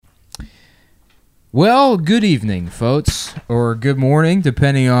Well, good evening, folks, or good morning,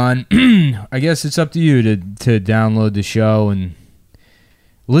 depending on. I guess it's up to you to download the show and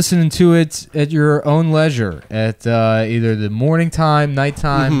listen to it at your own leisure, at either the morning time,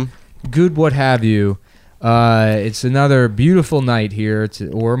 nighttime, good what have you. It's another beautiful night here,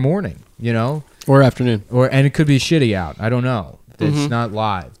 or morning, you know, or afternoon, and it could be shitty out. I don't know. It's not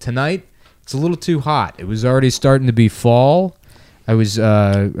live tonight. It's a little too hot. It was already starting to be fall. I was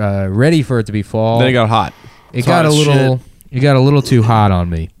ready for it to be fall. Then it got hot. It got a little too hot on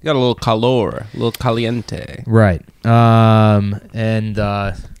me. You got a little calor, a little caliente. Right.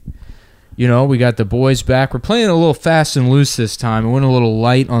 You know, we got the boys back. We're playing a little fast and loose this time. I went a little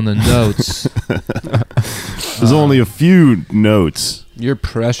light on the notes. There's only a few notes. Your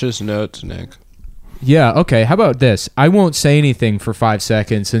precious notes, Nick. Yeah, okay. How about this? I won't say anything for 5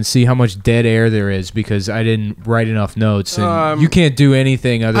 seconds and see how much dead air there is because I didn't write enough notes. And you can't do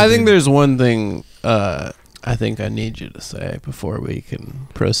anything other than... I think there's one thing I think I need you to say before we can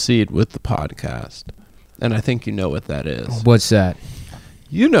proceed with the podcast. And I think you know what that is. What's that?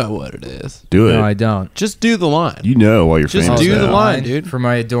 You know what it is. Do it. No, I don't. Just do the line. You know while you're Just famous do the now. line, dude. For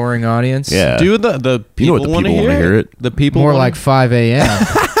my adoring audience? Yeah. Do the people what the want to people wanna hear hear it. The people More wanna- like 5 a.m.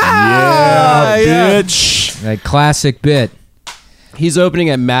 Yeah, bitch. A classic bit. He's opening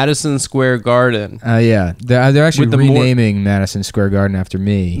at Madison Square Garden. Yeah. They're actually With the renaming Madison Square Garden after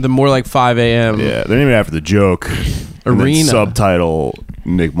me. The more like 5 a.m. Yeah, they're naming after the joke. And then Arena. subtitle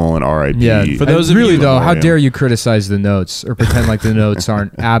Nick Mullen R.I.P. Yeah, For those of really you- though, how Memoriam. dare you criticize the notes or pretend like the notes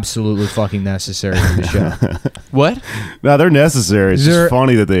aren't absolutely fucking necessary for the show? What? No, they're necessary. It's Is there- just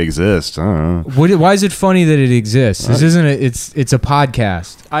funny that they exist. I don't know. Why is it funny that it exists? This isn't it's a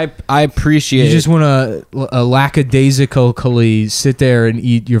podcast. I appreciate You just want to lackadaisically sit there and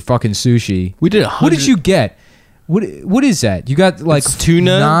eat your fucking sushi. We did What did you get? What is that? You got like It's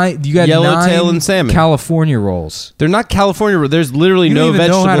tuna, You got yellowtail, 9 and salmon. California rolls. They're not California. There's literally You no don't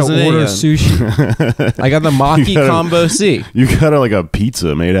even know vegetables how to in order any of them. sushi. I got the Maki You gotta- Combo C. You got like a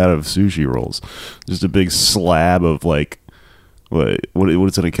pizza made out of sushi rolls. Just a big slab of like,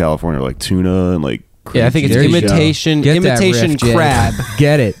 what's in California? Like tuna and like. Yeah, I think it's There you go. imitation Get that riff, Jay. crab.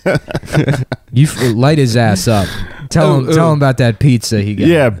 Get it? You light his ass up. Tell him about that pizza he got.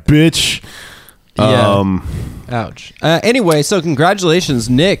 Yeah, bitch. Yeah. Ouch. Anyway, so congratulations,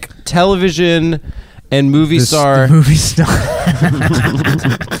 Nick, television and movie star, The movie star.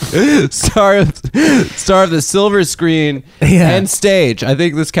 star of the silver screen Yeah. and stage. I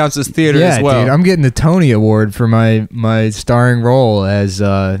think this counts as theater Yeah, as well. dude, I'm getting the Tony Award for my starring role as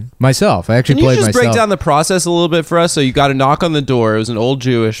myself. I actually Can you played just myself. break down the process a little bit for us? So you got a knock on the door. It was an old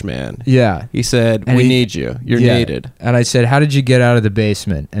Jewish man. Yeah. He said, And "We he- need you. You're Yeah. needed." And I said, "How did you get out of the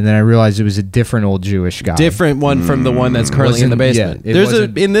basement?" And then I realized it was a different old Jewish guy. Different one from the one that's currently in the Wasn't- yeah, basement. it There's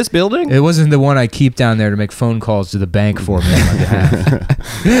wasn't- in this building. It wasn't the one I keep down there to make phone calls to the bank for me on my behalf.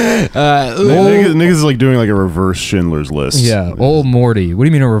 Niggas is like doing like a reverse Schindler's List. Yeah, old Morty. What do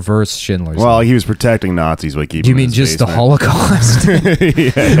you mean a reverse Schindler's Well, List? he was protecting Nazis by keeping. Do you them in mean his just the basement. Holocaust?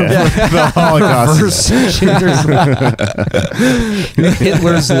 The Holocaust. Reverse Schindler's List.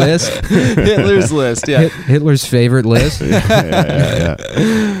 Hitler's list. Hitler's list. Yeah. Hitler's favorite list. Yeah.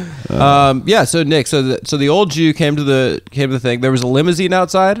 So Nick, so the old Jew came to the thing. There was a limousine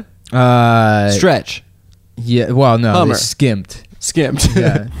outside. Stretch. Yeah. Well, no, Hummer. they skimped. Skimped.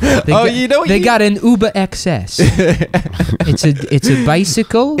 Yeah. You know what they you- got an Uber XS. it's a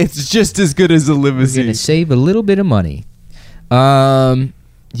bicycle. It's just as good as a You're limousine. gonna save a little bit of money.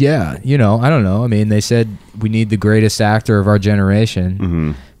 Yeah, you know, I don't know. I mean, they said we need the greatest actor of our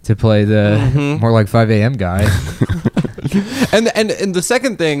generation to play the more like 5 a.m. guy. And the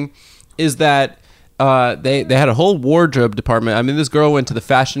second thing is that they had a whole wardrobe department. I mean, this girl went to the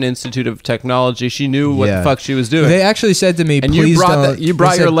Fashion Institute of Technology. She knew what the fuck she was doing. They actually said to me, And you "Please brought don't." you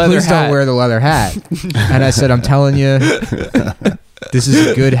brought they your said, leather Please hat." don't wear the leather hat. And I said, "I'm telling you, this is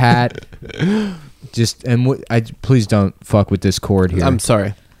a good hat. Just please don't fuck with this cord here." I'm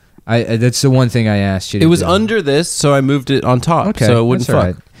sorry. That's the one thing I asked you. It was under this, so I moved it on top, Okay, so it wouldn't that's all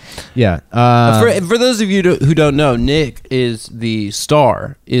fuck. right. Yeah. For those of you who don't know, Nick is the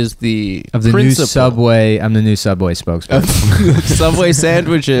star, is the of the principal new Subway. I'm the new Subway spokesman. Subway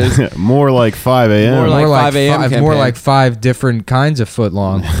sandwiches. More like 5 a.m. More like 5 a.m. More campaign. like 5 different kinds of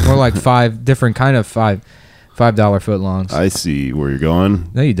footlong. More like 5 different kind of $5 footlongs. I see where you're going.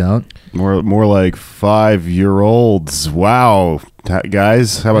 No, you don't. More like 5-year-olds. Wow,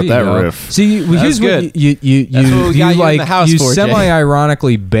 guys, how about There you that go. riff? See, here's good. what you That's what we got you in like the house you for, Jay.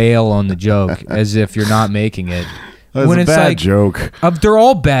 semi-ironically bail on the joke as if you're not making it. That's when a it's bad like, joke. they're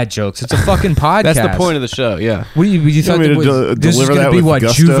all bad jokes. It's a fucking podcast. That's the point of the show. Yeah. What do you thought want me that to was, this is deliver going that to be with what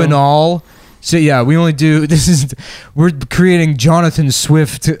gusto? juvenile? So yeah, we only do we're creating Jonathan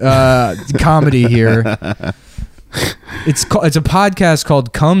Swift comedy here. It's a podcast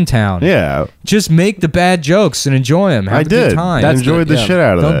called Cum Town. Yeah, just make the bad jokes and enjoy them. Have a good time. I enjoyed the shit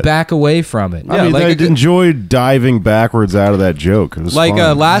out of that. Don't back away from it. I mean, I enjoyed diving backwards out of that joke. It was like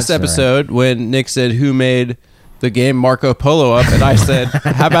fun. last episode when Nick said, "Who made the game Marco Polo up?" and I said,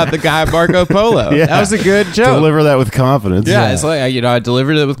 "How about the guy Marco Polo?" Yeah. That was a good joke. Deliver that with confidence. Yeah, it's like I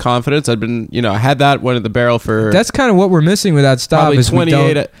delivered it with confidence. I'd been, I had that one in the barrel for. That's kind of what we're missing without Stav. Probably Is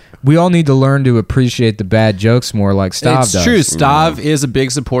 28. we all need to learn to appreciate the bad jokes more, like Stav It's does. true. Stav is a big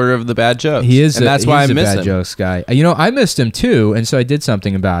supporter of the bad jokes. He is, and that's why I miss bad him. jokes guy. I missed him too, and so I did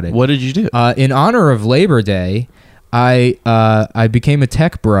something about it. What did you do? In honor of Labor Day, I became a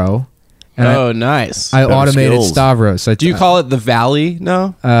tech bro. And nice. I Better automated skills. Stavros. Do you call it the Valley?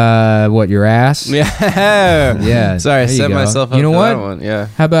 No. What, your ass? Yeah. Yeah. Sorry, I there you set go. myself up You know for what? that one. Yeah.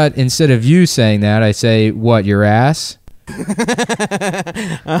 How about instead of you saying that, I say, what, your ass?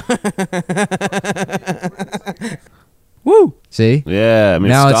 Woo! See? Yeah, I mean,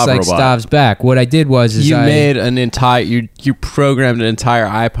 Now it's Stav like robot. Stav's back. What I did was You made an entire you programmed an entire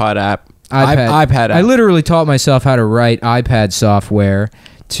iPod app. iPad app. I literally taught myself how to write iPad software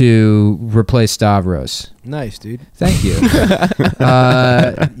to replace Stavros. Nice, dude. Thank you. And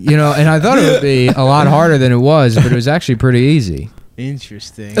I thought it would be a lot harder than it was, but it was actually pretty easy.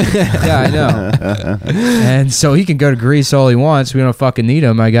 Interesting. Yeah, I know. And so he can go to Greece all he wants. We don't fucking need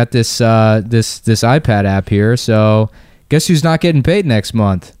him. I got this iPad app here. So guess who's not getting paid next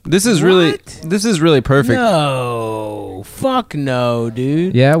month? This is really perfect. No, fuck no,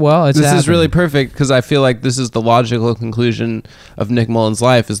 dude. Yeah, well, it's This is happening. really perfect because I feel like this is the logical conclusion of Nick Mullen's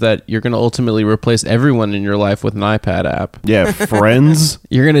life is that you're going to ultimately replace everyone in your life with an iPad app. Yeah, friends.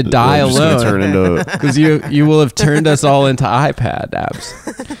 You're going to die They're just gonna turn alone into. because you will have turned us all into iPad apps.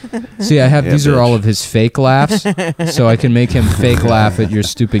 See, I have Yeah, these are bitch. all of his fake laughs, so I can make him fake laugh at your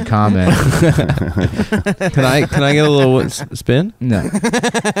stupid comment. Can I get a little spin? No.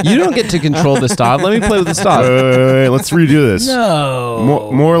 You don't get to control the stop. Let me play with the stop. Wait, let's redo this.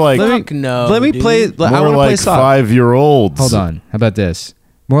 No. More like Fuck no. Let me dude. play. I more want to play like stop. 5-year-olds. Hold on. How about this?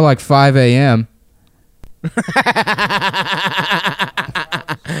 More like 5 a.m.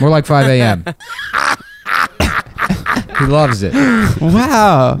 More like 5 a.m. He loves it.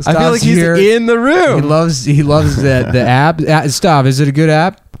 Wow, I feel Stav's like he's here. in the He room. loves the app. Stav, is it a good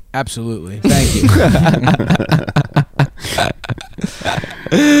app? Absolutely. Thank you.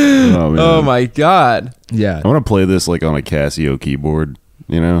 Oh, man. Oh my god. Yeah. I want to play this like on a Casio keyboard.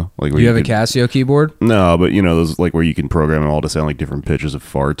 Like where You have a could- Casio keyboard? No, but those like where you can program them all to sound like different pitches of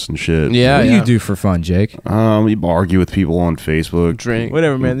farts and shit. Yeah, What do yeah. you do for fun, Jake? You argue with people on Facebook. Drink.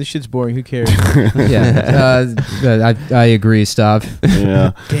 Whatever, man. This shit's boring. Who cares? Yeah. I agree, Stav.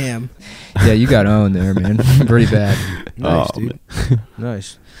 Yeah. Damn. Yeah, you got owned there, man. Pretty bad. Nice, Oh, dude.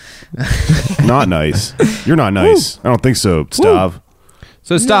 Nice. Not nice. You're not nice. I don't think so, Stav.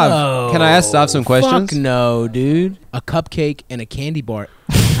 So Stav, can I ask Stav some questions? Fuck no, dude. A cupcake and a candy bar.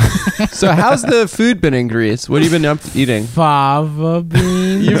 So how's the food been in Greece? What have you been eating? Fava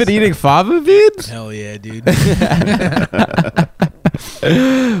beans. You've been eating fava beans? Hell yeah, dude.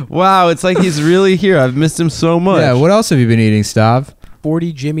 Wow, it's like he's really here. I've missed him so much. Yeah, what else have you been eating, Stav?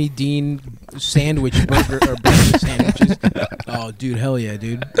 40 Jimmy Dean sandwich burger or breakfast sandwiches. Oh, dude, hell yeah,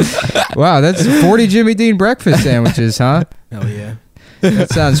 dude. Wow, that's 40 Jimmy Dean breakfast sandwiches, huh? Hell yeah. That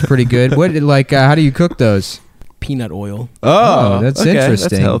sounds pretty good. What how do you cook those? Peanut oil. Oh, that's okay, interesting.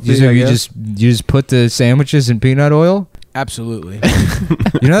 That's healthy, So I you guess. just put the sandwiches in peanut oil? Absolutely.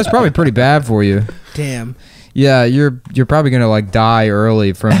 That's probably pretty bad for you. Damn. Yeah, you're probably gonna like die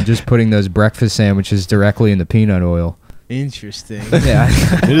early from just putting those breakfast sandwiches directly in the peanut oil. Interesting. Yeah,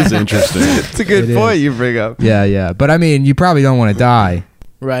 It is interesting. It's a good It point is. you bring up. yeah. But I mean, you probably don't want to die.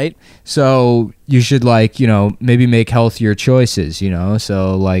 Right? So you should maybe make healthier choices,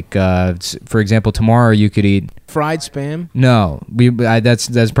 So like for example, tomorrow you could eat Fried spam,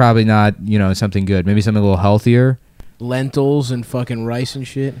 that's probably not, something good. Maybe something a little healthier. lentils, and fucking rice and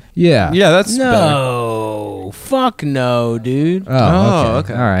shit. Yeah. Yeah, that's better. No. Fuck no, dude. Oh,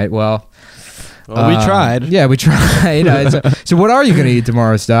 okay. All right. Well, Well, we tried. Yeah, we tried. So what are you going to eat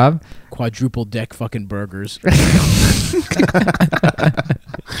tomorrow, Stav? Quadruple deck fucking burgers.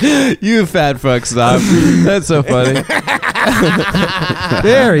 You fat fuck, stop. That's so funny.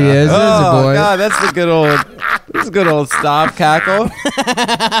 There he is. There's Oh a boy. god, that's the good old stop cackle.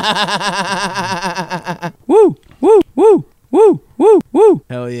 Woo, woo, woo, woo, woo, woo.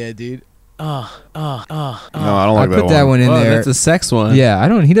 Hell yeah, dude. No, I don't like put that one in Oh, there. that's a sex one.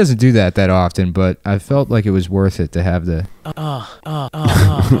 Yeah, he doesn't do that often, but I felt like it was worth it to have the.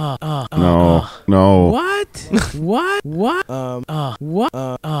 No, no. What? What? What? What?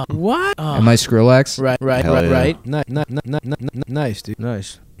 What? Am I Skrillex? Right. Hell yeah. Nice, dude.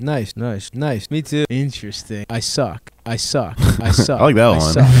 Nice. Me too. Interesting. I suck. I like that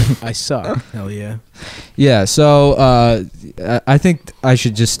one. I suck. Hell yeah. Yeah, so I think I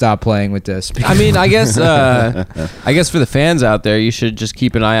should just stop playing with this. I mean, I guess for the fans out there, you should just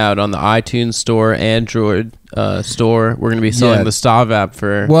keep an eye out on the iTunes store, Android store. We're gonna be selling the Stav app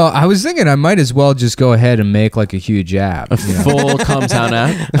for Well, I was thinking I might as well just go ahead and make like a huge app. a full Cometown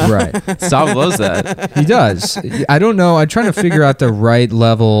app. Right. Stav loves that. He does. I don't know. I'm trying to figure out the right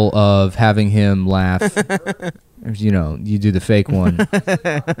level of having him laugh. You know, you do the fake one,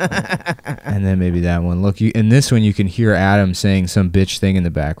 and then maybe that one. Look, in this one, you can hear Adam saying some bitch thing in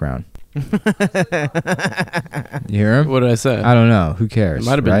the background. You hear him? What did I say? I don't know. Who cares? It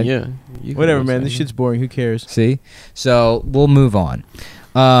might have been right? you. Whatever, man. This shit's boring. Who cares? See? So we'll move on.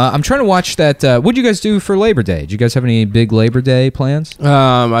 I'm trying to watch that. What did you guys do for Labor Day? Did you guys have any big Labor Day plans?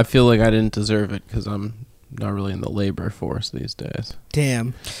 I feel like I didn't deserve it because I'm not really in the labor force these days.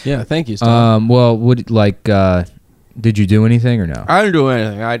 Damn. Yeah, thank you, Stav. Well, did you do anything or no? I didn't do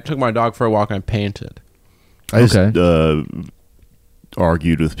anything. I took my dog for a walk and I painted. I just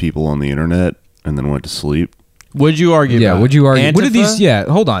argued with people on the internet and then went to sleep. What'd you argue Yeah, about? would you argue? What are Antifa? these? Yeah,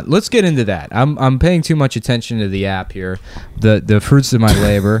 hold on. Let's get into that. I'm paying too much attention to the app here. The fruits of my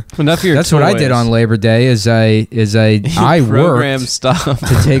labor. Enough of your That's what I did toys. on Labor Day. I program worked stuff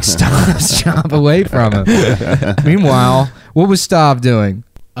to take Stav's job away from him. Meanwhile, what was Stav doing?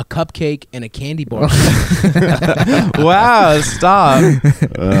 A cupcake and a candy bar. Wow, stop!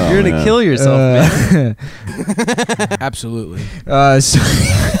 You're gonna kill yourself, man. Absolutely.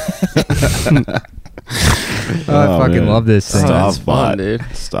 I fucking love this thing. That's Stav fun, bot, dude.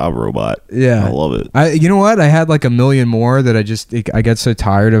 Stav robot. Yeah. I love it. You know what? I had like a million more that I got so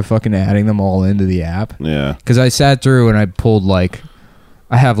tired of fucking adding them all into the app. Yeah. Because I sat through and I pulled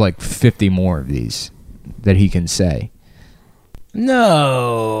I have like 50 more of these that he can say.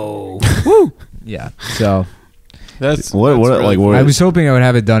 No. Woo! Yeah. So That's What I was hoping I would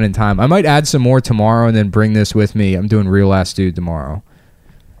have it done in time. I might add some more tomorrow and then bring this with me. I'm doing Real Ass Dude tomorrow.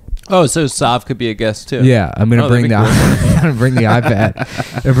 Oh, so Stav could be a guest too. Yeah, I'm gonna bring that'd be bring the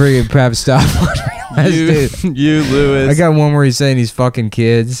iPad and bring Pav Stop. You, Lewis. I got one where he's saying he's fucking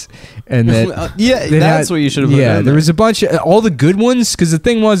kids, and then that's what you should have. Yeah, there was a bunch of all the good ones because the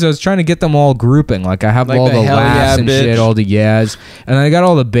thing was I was trying to get them all grouping. Like I have Like all the the hell laughs yeah, and bitch. shit, all the yeahs, and I got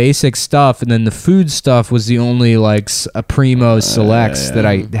all the basic stuff, and then the food stuff was the only a primo selects that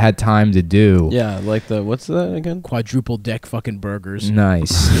I had time to do. Yeah, like what's that again? Quadruple deck fucking burgers.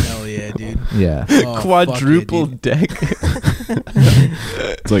 Nice. Hell yeah, dude. Yeah. Oh, Quadruple fuck yeah, dude. deck.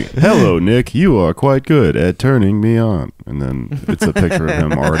 It's like, hello, Nick. You are quite good at turning me on. And then it's a picture of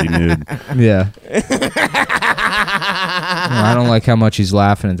him already nude. Yeah. No, I don't like how much he's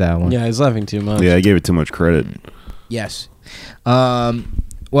laughing at that one. Yeah, he's laughing too much. Yeah, I gave it too much credit. Yes.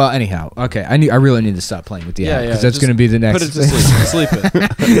 Well, anyhow, okay. I really need to stop playing with the app because that's just going to be the next. Put it to sleep. Sleep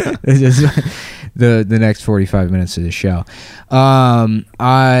it. It's just the next 45 minutes of the show.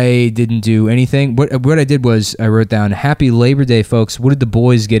 I didn't do anything. What I did was I wrote down Happy Labor Day, folks. What did the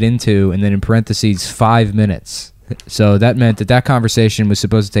boys get into? And then in parentheses 5 minutes. So that meant that conversation was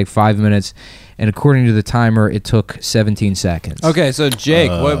supposed to take 5 minutes, and according to the timer, it took 17 seconds. Okay, so Jake,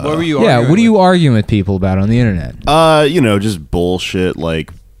 what were you? Yeah, arguing what are you with? arguing with people about on the internet? Just bullshit.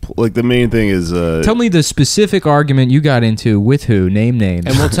 Like the main thing is. Tell me the specific argument you got into with who? Name names.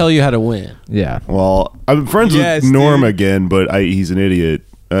 And we'll tell you how to win. Yeah. Well, I'm friends Yes, with Norm dude. again, but he's an idiot.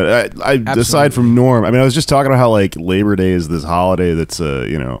 Aside from Norm, I mean, I was just talking about how like Labor Day is this holiday that's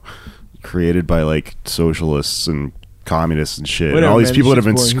created by like socialists and communists and shit. Whatever, and all these man, people that have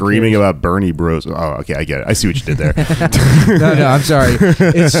this been shit's boring. Who screaming cares? about Bernie Bros. Oh, okay, I get it. I see what you did there. No, I'm sorry.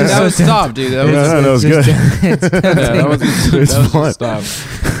 It's just That was stop, dude. That was No, that was good. yeah, that was It's that fun. was stop.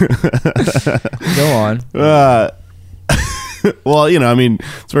 Go on. Well, I mean,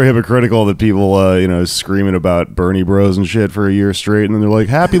 it's very hypocritical that people, screaming about Bernie Bros and shit for a year straight, and then they're like,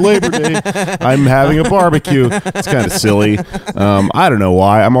 "Happy Labor Day! I'm having a barbecue." It's kind of silly. I don't know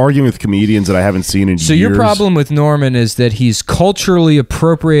why. I'm arguing with comedians that I haven't seen in years. So your problem with Norman is that he's culturally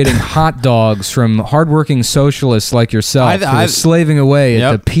appropriating hot dogs from hardworking socialists like yourself who are slaving away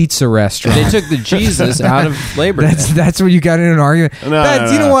at the pizza restaurant. They took the Jesus out of Labor Day. That's what you got in an argument.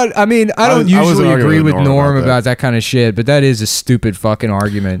 No. You know what? I mean, I don't I wasn't usually arguing agree with with Norm Norm about about that kind of shit, but that is a stupid fucking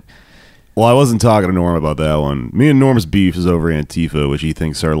argument. Well, I wasn't talking to Norm about that one. Me and Norm's beef is over Antifa, which he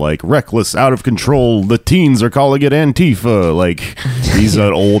thinks are like reckless, out of control. The teens are calling it Antifa. Like he's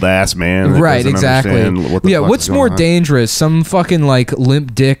an old ass man, that Right, doesn't exactly. understand what the Yeah, fuck what's is going more on. dangerous? Some fucking like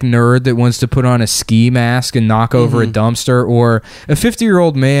limp dick nerd that wants to put on a ski mask and knock over a dumpster, or a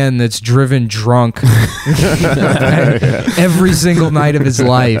 50-year-old man that's driven drunk every single night of his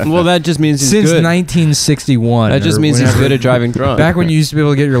life Well, that just means he's since good. 1961. That just or means he's whenever. good at driving drunk. Back when you used to be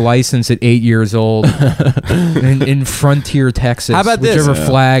able to get your license at 8 years old in Frontier, Texas. How about this? Whichever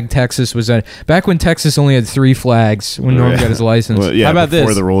flag Texas was at. Back when Texas only had 3 flags when Norm got his license. Well, yeah, How about before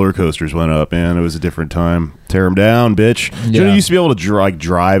this? the roller coasters went up, man, it was a different time. Tear them down, bitch. Yeah. You used to be able to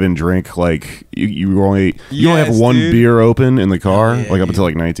drive and drink like you only Yes, have one dude. beer open in the car, Yeah, like up until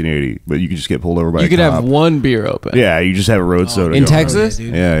like 1980, but you could just get pulled over by you a could cop. have one beer open. Yeah, you just have a road soda In going on. Texas? Yeah,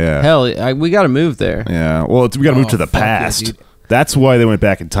 dude. Yeah. Hell, we got to move there. Yeah. Well, we got to move to the fuck yeah, past. dude. That's why they went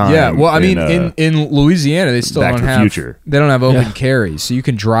back in time. Yeah, well, I mean, in in Louisiana, they still Back don't to the have Future. they don't have open Yeah. carry, so you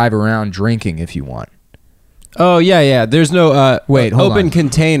can drive around drinking if you want. Oh yeah. There's no Wait, hold open on.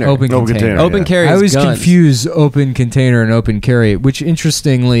 container. Open Open container. container. Open Yeah. carry. I is always guns. confuse open container and open carry, which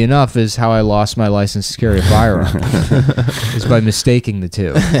interestingly enough is how I lost my license to carry a firearm. is by mistaking the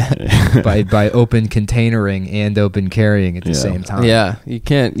two, by open containering and open carrying at the Yeah. same time. Yeah, you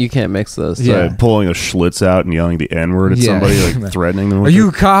can't mix those. It's Yeah. like pulling a Schlitz out and yelling the N-word at Yeah. somebody, like threatening them. Are with you a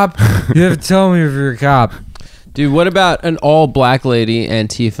it. cop? You have to tell me if you're a cop. Dude, what about an all black lady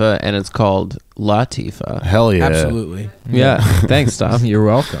Antifa and it's called Latifa? Hell yeah. Absolutely. Yeah. Thanks, Tom. You're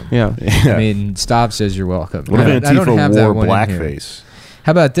welcome. Yeah. Yeah. I mean, Stav says you're welcome. What if I don't have Antifa that wore one in here. blackface?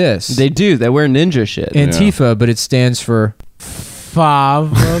 How about this? They do. They wear ninja shit. Antifa, but it stands for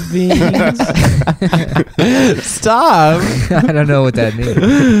Fava beans. Stop. I don't know what that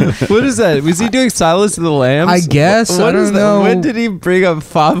means. What is that? Was he doing Silence of the Lambs? I guess. I What don't is that? know. When did he bring up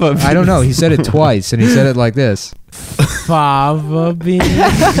Fava? I don't know. He said it twice, and he said it like this. Fava beans.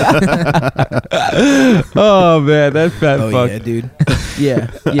 Oh man, that fat Oh fuck. yeah, dude.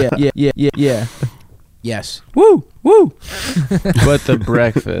 Yeah. Yes. Woo. But the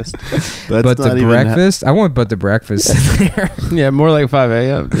breakfast. That's But the not even breakfast? I want but the breakfast in there. Yeah, more like 5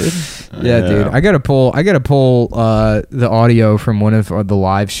 a.m. dude. Yeah, dude. I gotta pull the audio from one of the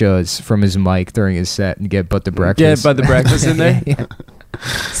live shows from his mic during his set and get but the breakfast. Get but the breakfast in there. Yeah.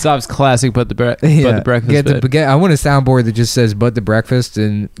 Stops classic but the breakfast. Get the, bit. I want a soundboard that just says but the breakfast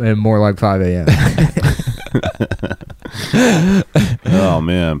and more like 5 a.m. Oh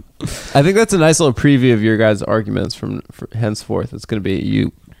man. I think that's a nice little preview of your guys' arguments from henceforth. It's going to be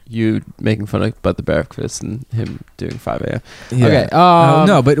you making fun of but the breakfast and him doing 5 a.m. Yeah. Okay.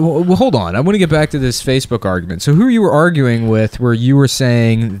 No, but hold on. I want to get back to this Facebook argument. So who you were arguing with where you were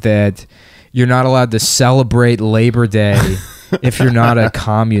saying that you're not allowed to celebrate Labor Day if you're not a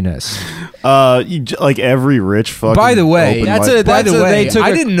communist. Like every rich fucking. By the way, open that's mic- a- By the they way, took I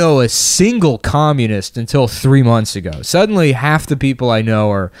a- didn't know a single communist until 3 months ago. Suddenly, half the people I know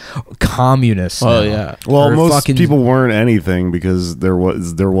are communists. Oh, now. yeah. Well, Or most fucking- people weren't anything because there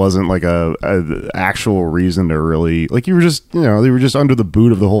wasn't like a actual reason to really like they were just under the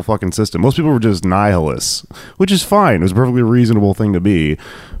boot of the whole fucking system. Most people were just nihilists, which is fine. It was a perfectly reasonable thing to be,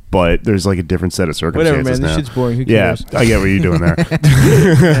 but there's like a different set of circumstances. Whatever, man. This now. shit's boring. Who Yeah, cares? I get what you're doing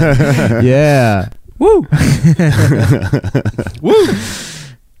there. Yeah. Woo. Woo.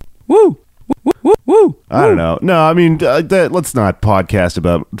 Woo. Woo. Woo. I don't know. No, I mean, let's not podcast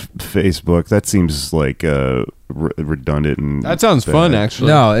about Facebook. That seems like redundant. And That sounds bad. fun, actually.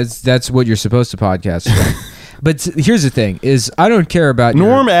 No, that's what you're supposed to podcast about. But here's the thing: is I don't care about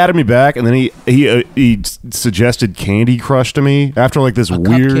Norm added me back, and then he suggested Candy Crush to me after like this A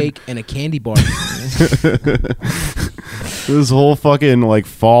weird, cupcake and a candy bar. this whole fucking like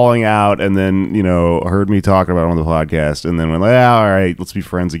falling out, and then heard me talking about it on the podcast, and then went like, all right, let's be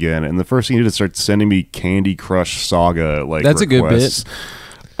friends again. And the first thing he did is start sending me Candy Crush Saga like That's a good bit. requests.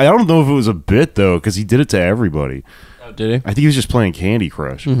 I don't know if it was a bit though, because he did it to everybody. Oh, did he? I think he was just playing Candy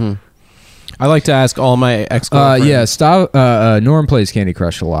Crush. I like to ask all my ex-girlfriends. Norm plays Candy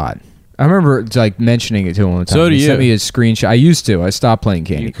Crush a lot. I remember like mentioning it to him one time. So do He you. sent me a screenshot. I used to. I stopped playing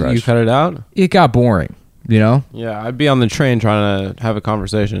Candy Crush. You cut it out? It got boring. Yeah, I'd be on the train trying to have a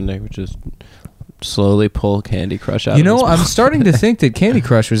conversation, and Nick would just slowly pull Candy Crush out. You of know, his I'm mouth. starting to think that Candy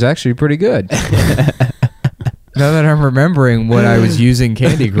Crush was actually pretty good. Now that I'm remembering what I was using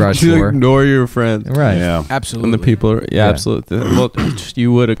Candy Crush You for. ignore your friends. Right. Yeah. Absolutely. When the people are, Yeah. absolutely. Well,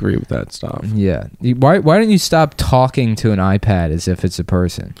 you would agree with that stuff. Yeah. Why don't you stop talking to an iPad as if it's a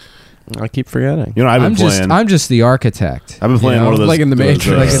person? I keep forgetting. You know, I've been playing. I'm just the architect. I've been playing one of those, like in the Matrix.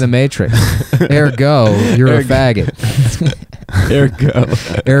 Like in the Matrix. Ergo, you're a faggot.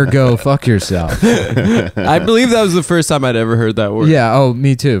 Ergo, fuck yourself. I believe that was the first time I'd ever heard that word. Yeah. Oh,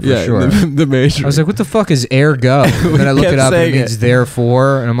 me too. For sure. The Matrix. I was like, what the fuck is ergo? And then I look kept it up and it saying means it.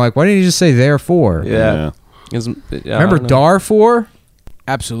 therefore. And I'm like, why didn't you just say therefore? Yeah. Remember Darfur?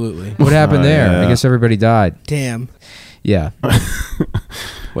 Absolutely. What happened there? yeah. I guess everybody died. Damn. Yeah.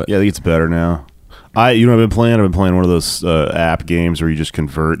 Yeah, I think it's better now. I've been playing one of those app games where you just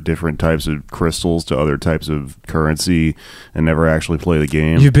convert different types of crystals to other types of currency and never actually play the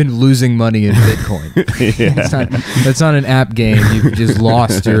game. You've been losing money in Bitcoin. That's not an app game. You've just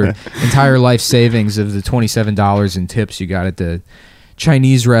lost your entire life savings of the $27 in tips you got at the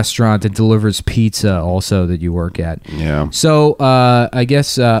Chinese restaurant that delivers pizza also that you work at. Yeah. So I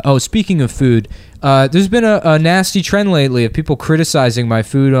guess, speaking of food, there's been a nasty trend lately of people criticizing my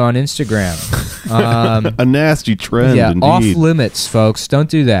food on Instagram. A nasty trend, indeed. Off limits, folks. Don't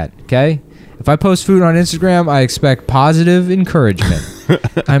do that, okay? If I post food on Instagram, I expect positive encouragement.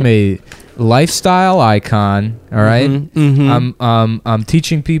 I'm a lifestyle icon, all right? I'm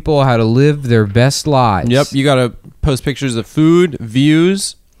teaching people how to live their best lives. Yep, you got to post pictures of food,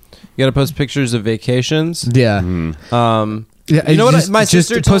 views. You got to post pictures of vacations. Yeah. Yeah, you know what? My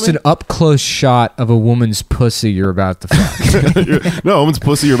sister just told post me? an up close shot of a woman's pussy you're about to fuck. No, a woman's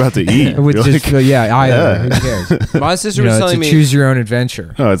pussy you're about to eat. With You're just, like, either. Who cares? My sister You know, was it's telling a me. choose your own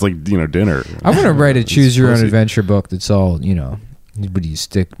adventure. oh, it's like dinner. I want to write a choose your own pussy. adventure book that's all, but you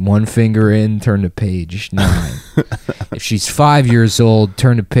stick one finger in, turn to page 9. If she's 5 years old,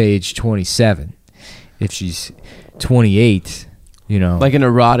 turn to page 27. If she's 28, Like an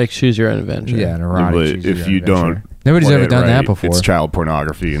erotic choose your own adventure. yeah, an erotic But choose your if own you adventure. don't, Nobody's play ever it done that right, before. It's child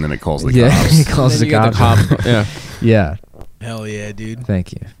pornography, and then it calls the Yeah, cops. he calls Then the you get cops. the cop. Yeah. Yeah, Hell yeah, dude.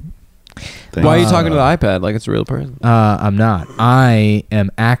 thank you. Why are you talking to the iPad like it's a real person? I'm not. I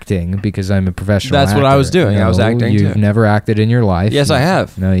am acting because I'm a professional That's what I actor. was doing. I was acting, You've too. never acted in your life. Yes, I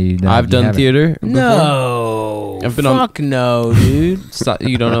have. No, you. No, I've you done haven't. theater. Before. No. I've been on- Fuck no, dude. Stop.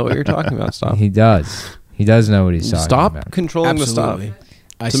 You don't know what you're talking about. Stop. He does. He does know what he's talking Stop about. controlling Absolutely. the stop.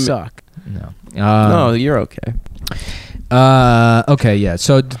 I To me- suck. No. No, you're okay. Okay, yeah.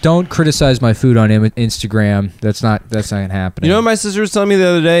 So don't criticize my food on Instagram. That's not happening. You know what my sister was telling me the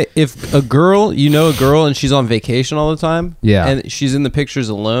other day? If a girl, a girl, and she's on vacation all the time, Yeah. and she's in the pictures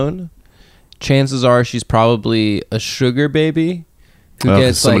alone, chances are she's probably a sugar baby who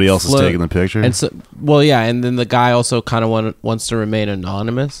 'Cause somebody else is float- taking the picture. And so, well, yeah, and then the guy also kind of wants to remain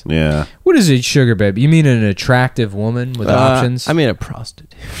anonymous. Yeah. What is a sugar baby? You mean an attractive woman with options? I mean, a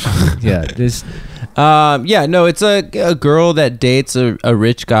prostitute. yeah. This. Yeah, no, it's a girl that dates a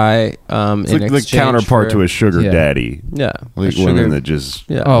rich guy. It's in like the exchange counterpart for- to a sugar Yeah. daddy. Yeah, Like a women sugar. that just.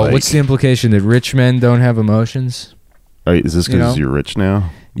 Yeah. Oh, like- what's the implication that rich men don't have emotions? Is this because you're rich now?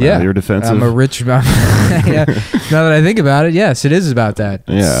 Yeah, You're defensive. I'm a rich. Yeah. Now that I think about it, yes, it is about that.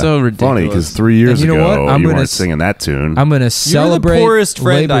 Yeah. So Funny ridiculous. because 3 years And you know ago what? I'm you gonna weren't s- singing that tune. I'm gonna celebrate poorest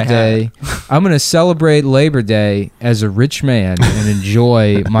friend Labor I had. Day. I'm gonna celebrate Labor Day as a rich man and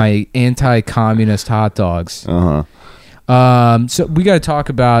enjoy my anti-communist hot dogs. So we got to talk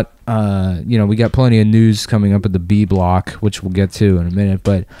about. We got plenty of news coming up at the B block, which we'll get to in a minute.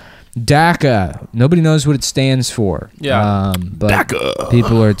 But DACA, nobody knows what it stands for. Yeah. But DACA.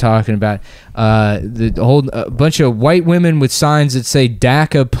 people are talking about the whole bunch of white women with signs that say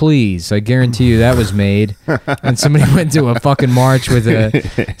DACA, please. I guarantee you that was made. And somebody went to a fucking march with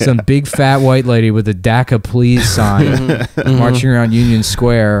some big fat white lady with a DACA, please sign marching around Union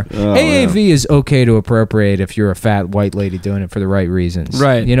Square. AAV is okay to appropriate if you're a fat white lady doing it for the right reasons.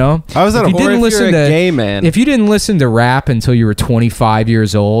 Right. You know? How is that If a you didn't Or if listen you're a to gay man. If you didn't listen to rap until you were 25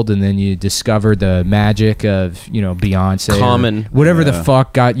 years old and then you discovered the magic of, Beyonce, or Common. whatever the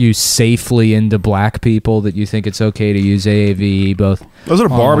fuck got you safely into black people that you think it's okay to use AAVE both. I was at a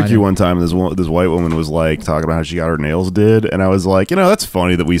barbecue online. one time, and this white woman was like talking about how she got her nails did, and I was like, that's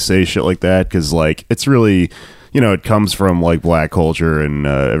funny that we say shit like that because like it's really. It comes from like black culture and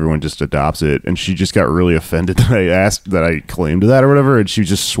everyone just adopts it. And she just got really offended that I claimed that or whatever. And she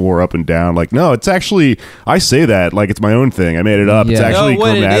just swore up and down like, no, it's actually, I say that like it's my own thing. I made it up. It's Yeah. actually No,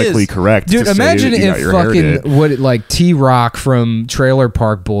 what it grammatically is. correct. Dude, to say imagine that you got if your hair did. fucking T-Rock from Trailer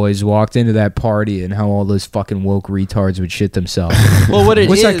Park Boys walked into that party and how all those fucking woke retards would shit themselves. Well, what it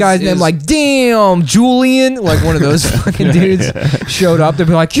What's that is guy's name? is- Like, damn, Julian. Like one of those fucking dudes showed up. They'd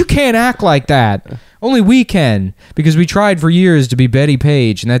be like, you can't act like that. Only we can, because we tried for years to be Betty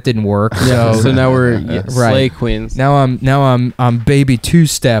Page and that didn't work. So now we're right. slay queens. Now I'm baby two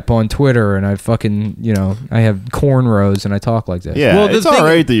step on Twitter, and I fucking I have cornrows and I talk like that. Yeah, Well, the it's thing- all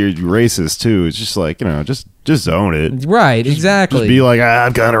right that you're racist too. It's just like just own it. Right, exactly. Just be like,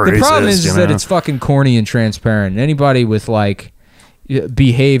 I'm kind of racist. The problem is you that know? it's fucking corny and transparent. Anybody with like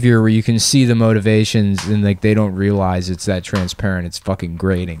behavior where you can see the motivations and like they don't realize it's that transparent, it's fucking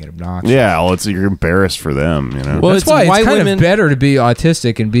grating and obnoxious. Yeah, well, you're embarrassed for them. Well, That's it's why it's white kind women- of better to be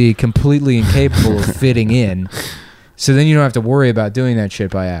autistic and be completely incapable of fitting in. So then you don't have to worry about doing that shit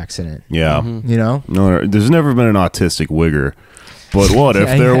by accident. Yeah. You know? No, there's never been an autistic wigger. But what if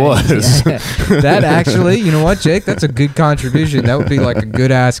Yeah, there yeah, was? yeah. That actually, you know what, Jake? That's a good contribution. That would be like a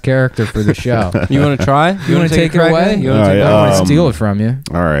good ass character for the show. You want to try? You want to take it away? You All want to right, take it I don't away? want to steal it from you.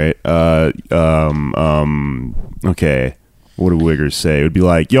 All right. Okay. What do wiggers say? It would be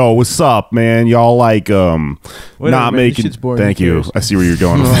like, "Yo, what's up, man? Y'all like not man, this making." shit's boring. Thank Who you. cares? I see where you're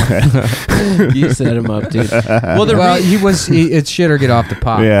going with that. You set him up, dude. Well, It's shit or get off the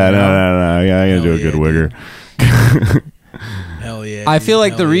pot. Yeah, you know? no. Yeah, I gotta do a Hell good yeah, wigger. Hell yeah. I dude. feel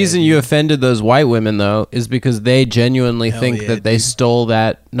like the Hell reason yeah, you dude. offended those white women though is because they genuinely Hell think yeah, that they dude. stole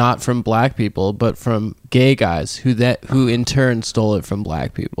that not from black people but from gay guys who in turn stole it from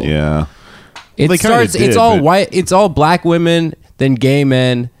black people. Yeah. It They kinda starts. It's did, all but- white. It's all black women, then gay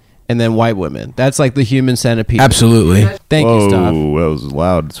men, and then white women. That's like the human centipede. Absolutely. Thank Whoa, you, Stav. that was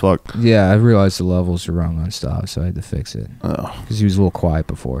loud as fuck. Yeah, I realized the levels are wrong on Stav, so I had to fix it. Oh, Because he was a little quiet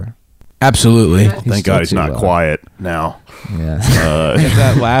before. Absolutely. thank God he's not quiet now. Yeah. Get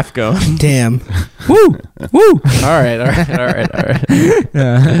that laugh going. Damn. Woo! Woo! all right.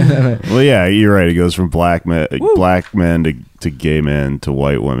 Well, yeah, you're right. It goes from black men to gay men to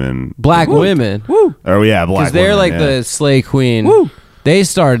white women. Black women, Woo! Oh yeah, black. because they're women, like yeah. the slay queen. Woo! They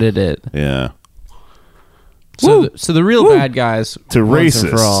started it. Yeah. So, so the real bad guys To once and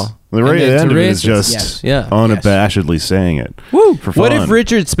racist. for all. The And then end to of it is racist. just Yes. Yeah. unabashedly saying it. Woo! For fun. What if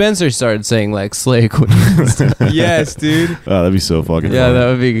Richard Spencer started saying like slay queen? Yes, dude. Oh, that'd be so fucking Yeah, fun. that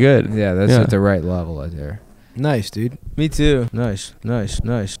would be good. Yeah, that's Yeah. at the right level right there. Nice, dude. Me too. Nice. All right.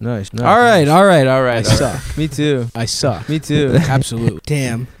 I suck. Me too. I suck. Me too. Absolutely.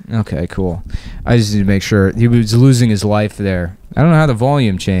 Damn. Okay, cool. I just need to make sure. He was losing his life there. I don't know how the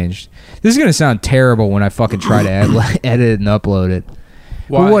volume changed. This is going to sound terrible when I fucking try to edit and upload it.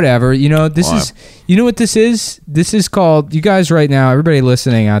 Why? But whatever. You know, this Why? is... You know what this is? This is called... You guys right now, everybody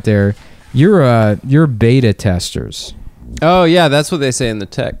listening out there, you're beta testers. Oh yeah, that's what they say in the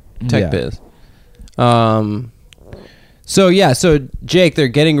tech Yeah. biz. So Jake, they're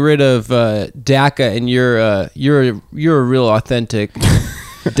getting rid of DACA, and you're a real authentic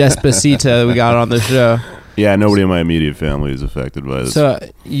Despacito that we got on the show. Yeah, nobody in my immediate family is affected by this. So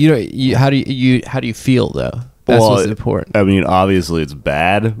how do you feel though? That's Well, what's important. I mean, obviously it's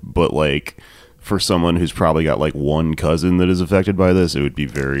bad, but like for someone who's probably got like one cousin that is affected by this, it would be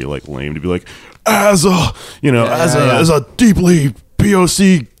very like lame to be like, as a deeply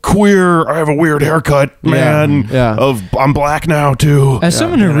POC queer, I have a weird haircut, man. Yeah. I'm black now too. As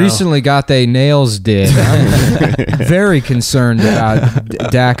someone who recently got their nails did, I'm very concerned about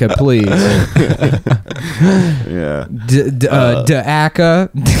DACA, please. Yeah. DACA.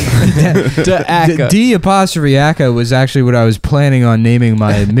 DACA. D apostrophe ACA was actually what I was planning on naming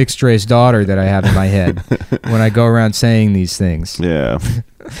my mixed race daughter that I have in my head when I go around saying these things. Yeah.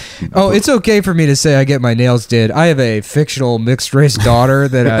 Oh, it's okay for me to say I get my nails did. I have a fictional mixed race daughter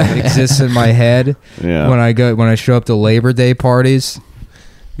that exists in my head Yeah. when I show up to Labor Day parties.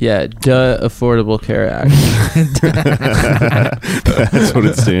 Yeah, Affordable Care Act. That's what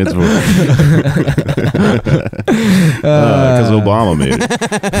it stands for. Because Obama made it.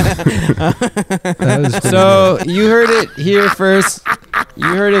 That was pretty So you heard it here first. You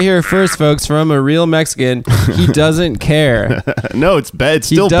heard it here first, folks, from a real Mexican. He doesn't care No, it's bad. It's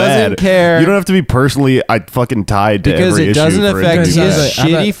He still doesn't bad. care. You don't have to be personally fucking tied to because every it issue doesn't for it affect to his be He's bad. like,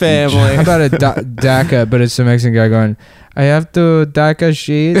 shitty How family. about a DACA, but it's a Mexican guy going, I have to DACA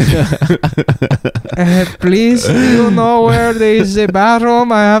sheet. Please, do you know where there is a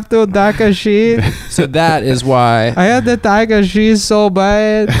bathroom? I have to DACA sheet. So that is why I had the DACA sheet so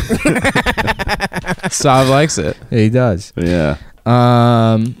bad. Sav likes it. He does. Yeah.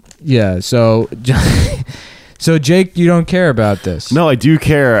 Yeah. So So Jake, you don't care about this? No, I do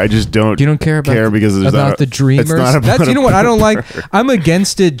care. I just don't. You don't care about because there's about the dreamers. It's not about That's, you know what I don't like. I'm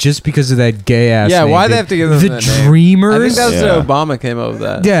against it just because of that gay ass. Yeah, name, why dude. they have to give them the that name? dreamers? I think that's Yeah. what Obama came up with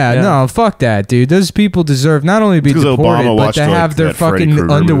that. Yeah, no, fuck that, dude. Those people deserve not only to be 'Cause deported, Obama but watched, to like, have their that Freddy fucking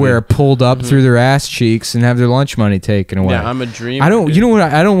Krueger underwear movie. pulled up through their ass cheeks and have their lunch money taken away. Yeah, I'm a dreamer. I don't. dude. You know what?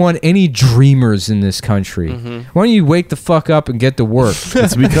 I don't want any dreamers in this country. Why don't you wake the fuck up and get to work?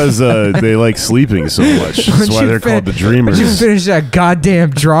 It's because they like sleeping so much. That's why they're called the dreamers. You finish that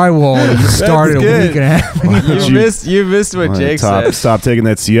goddamn drywall that you started a good. week and a half ago. You missed what Jake said. Stop taking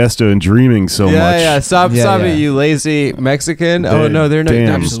that siesta and dreaming so much. Yeah, stop Yeah, it, you lazy Mexican. Oh no, they're not. They're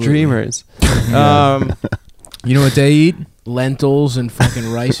Damn. just Absolutely. dreamers. You know what they eat? Lentils and fucking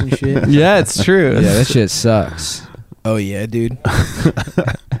rice and shit. Yeah, it's true. Yeah, that shit sucks. Oh yeah, dude.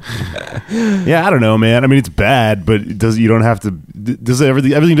 Yeah, I don't know, man. I mean, it's bad, but it does. You don't have to. Does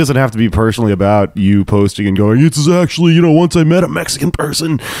everything doesn't have to be personally about you posting and going. It's actually, once I met a Mexican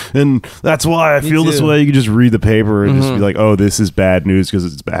person, and that's why I feel this too. way. You can just read the paper and just be like, oh, this is bad news because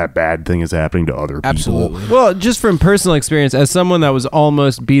it's bad thing is happening to other people. Absolutely. Well, just from personal experience, as someone that was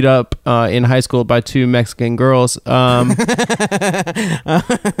almost beat up in high school by 2 Mexican girls.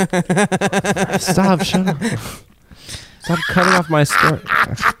 Stop! Shut up! Stop cutting off my story.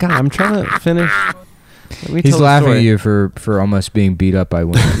 God, I'm trying to finish. Let me He's tell the laughing story. at you for almost being beat up by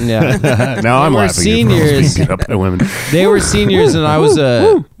women. Yeah. Now I'm They were laughing. seniors. Beat up by women. They were seniors, and I was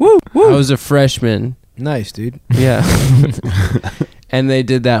a freshman. Nice, dude. Yeah. And they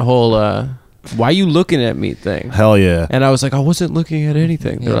did that whole "Why you looking at me" thing. Hell yeah. And I was like, I wasn't looking at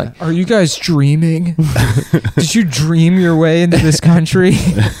anything. They're like, Are you guys dreaming? Did you dream your way into this country?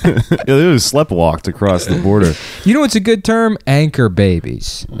 It was sleptwalked across the border. You know what's a good term? Anchor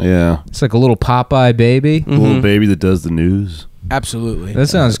babies. Yeah. It's like a little Popeye baby. Little baby that does the news. Absolutely. That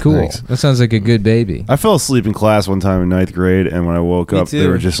sounds cool. Thanks. That sounds like a good baby. I fell asleep in class one time in 9th grade, and when I woke Me up, too. they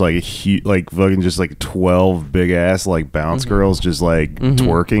were just like fucking just like 12 big ass like bounce girls just like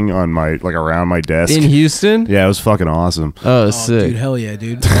twerking on my around my desk. in Houston? Yeah, it was fucking awesome. Oh, Oh, sick. dude, hell yeah,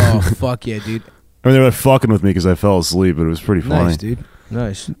 dude. Oh, fuck yeah, dude. I mean, they were fucking with me because I fell asleep, but it was pretty funny. Nice, dude.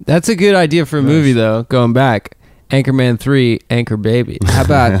 Nice. That's a good idea for a movie, though. Going back, Anchorman 3, Anchor Baby. How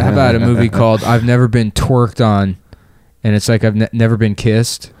about a movie called I've Never Been Twerked On, and it's like I've never been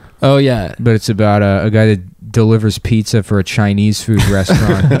kissed, Oh yeah, but it's about a guy that delivers pizza for a Chinese food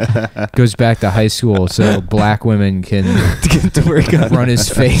restaurant. Goes back to high school so black women can run his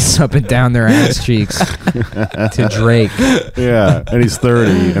face up and down their ass cheeks to Drake. Yeah, and he's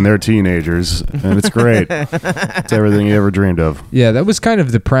 30, and they're teenagers, and it's great. It's everything you ever dreamed of. Yeah, that was kind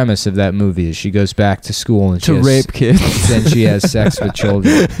of the premise of that movie. Is she goes back to school and she to has, rape kids. then she has sex with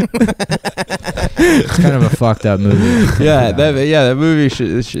children. It's kind of a fucked up movie. that movie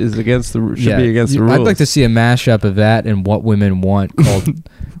is against the should be against the rules. I'd like to see a mashup of that and What Women Want called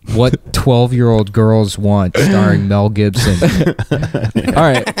What 12-Year-Old Girls Want, starring Mel Gibson. All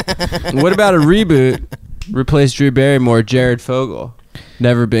right, what about a reboot? Replace Drew Barrymore, Jared Fogle.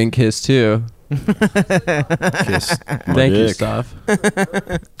 Never Been Kissed too. Kiss my Thank you, dick. Staff.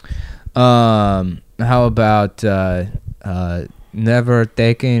 How about never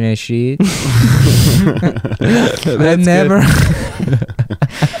taking a shit?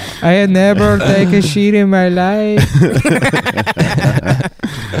 I had never taken a shit in my life.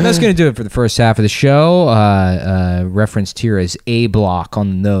 That's going to do it for the first half of the show. Referenced here as A block on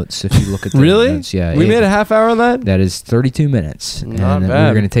the notes. If you look at the Really? notes, yeah, We made a half hour on that. that is 32 minutes. Not and bad.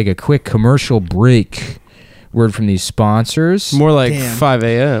 we're going to take a quick commercial break. Word from these sponsors. More like Damn. 5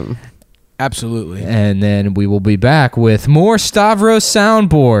 a.m. Absolutely. And then we will be back with more Stavros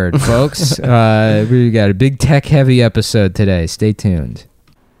Soundboard, folks. We got a big tech-heavy episode today. Stay tuned.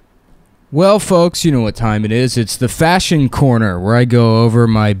 Well, folks, you know what time it is. It's the Fashion Corner, where I go over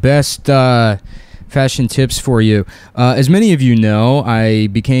my best fashion tips for you. As many of you know, I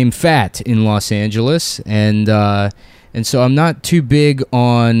became fat in Los Angeles, and so I'm not too big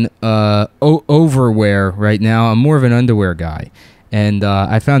on overwear right now. I'm more of an underwear guy. And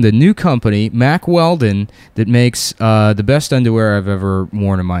I found a new company, Mack Weldon, that makes the best underwear I've ever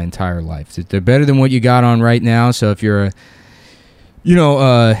worn in my entire life. They're better than what you got on right now. So if you're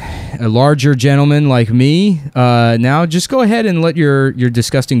a larger gentleman like me, now just go ahead and let your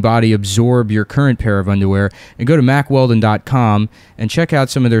disgusting body absorb your current pair of underwear and go to MackWeldon.com and check out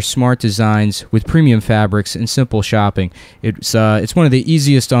some of their smart designs with premium fabrics and simple shopping. It's one of the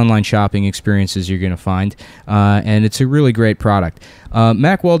easiest online shopping experiences you're going to find, and it's a really great product.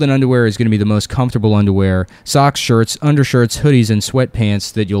 Mack Weldon underwear is going to be the most comfortable underwear, socks, shirts, undershirts, hoodies, and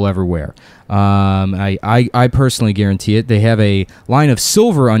sweatpants that you'll ever wear. I personally guarantee it. They have a line of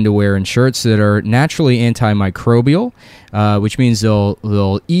silver underwear and shirts that are naturally antimicrobial, which means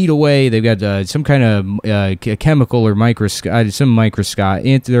they'll eat away. They've got some kind of chemical or they're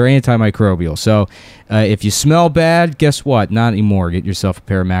antimicrobial. So if you smell bad, guess what? Not anymore. Get yourself a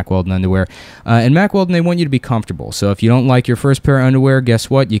pair of Mack Weldon underwear. And Mack Weldon, they want you to be comfortable. So if you don't like your first pair of underwear, guess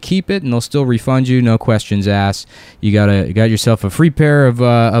what? You keep it, and they'll still refund you. No questions asked. You got yourself a free pair of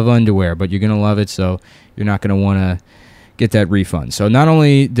underwear, but you're gonna love it, so you're not gonna want to get that refund. So not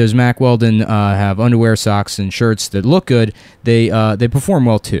only does Mack Weldon have underwear, socks, and shirts that look good, they perform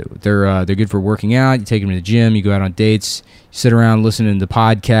well too. They're good for working out. You take them to the gym. You go out on dates. You sit around listening to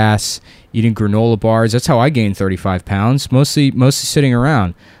podcasts, eating granola bars. That's how I gained 35 pounds. Mostly sitting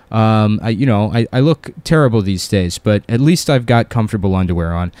around. I look terrible these days, but at least I've got comfortable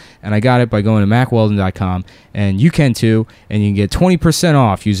underwear on, and I got it by going to MackWeldon.com, and you can too, and you can get 20%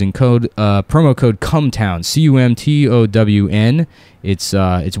 off using promo code CUMTOWN, CUMTOWN.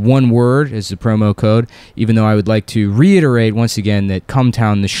 It's one word as the promo code, even though I would like to reiterate once again that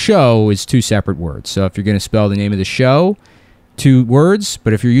CUMTOWN, the show, is two separate words. So if you're going to spell the name of the show, 2 words,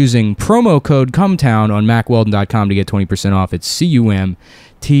 but if you're using promo code CUMTOWN on MackWeldon.com to get 20% off, it's CUMTOWN.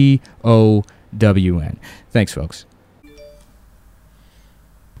 Thanks, folks.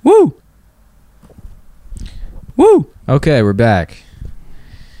 Woo! Woo! Okay, we're back.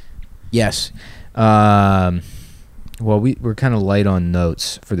 Yes. Well, we're kind of light on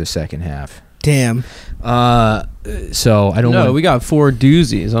notes for the second half. Damn. So I don't know. We got 4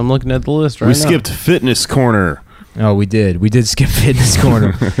 doozies. I'm looking at the list right now. We skipped Fitness Corner. Oh, we did. We did skip Fitness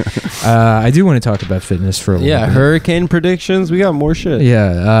Corner. I do want to talk about fitness for a little bit. Yeah, hurricane predictions. We got more shit.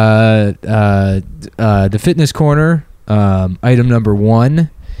 Yeah. The Fitness Corner, item number 1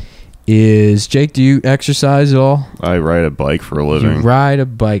 is, Jake, do you exercise at all? I ride a bike for a living. You ride a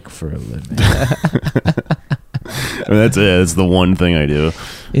bike for a living. I mean, that's it. That's the one thing I do.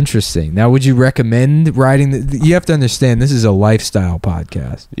 Interesting. Now, would you recommend riding? You have to understand, this is a lifestyle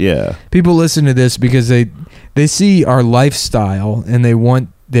podcast. Yeah. People listen to this because they see our lifestyle and they want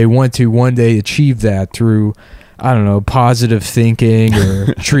to one day achieve that through, I don't know, positive thinking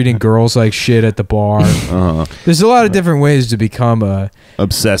or treating girls like shit at the bar. There's a lot of different ways to become a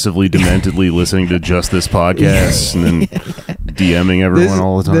obsessively, dementedly listening to just this podcast and then DMing everyone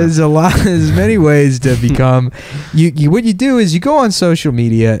all the time. There's many ways to become. What you do is you go on social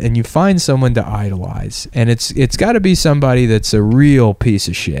media and you find someone to idolize, and it's got to be somebody that's a real piece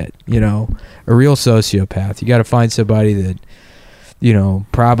of shit, a real sociopath. You got to find somebody that,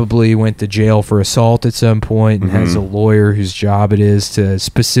 probably went to jail for assault at some point and has a lawyer whose job it is to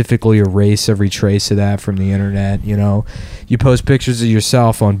specifically erase every trace of that from the internet. You post pictures of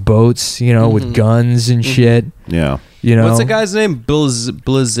yourself on boats, with guns and shit. Yeah. What's the guy's name?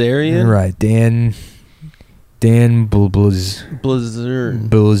 Blazarian? Right. Dan Blazarian.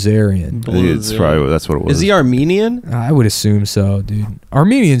 It's probably, that's what it was. Is he Armenian? I would assume so, dude.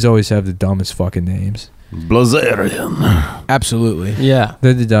 Armenians always have the dumbest fucking names. Blazarian. Absolutely. Yeah.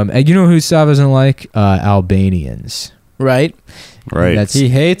 They're the dumb. And you know who Sav doesn't like? Albanians. Right? Right. He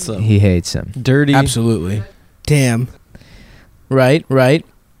hates them. He hates them. Dirty. Absolutely. Damn. Right?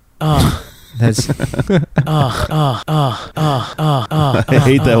 That's I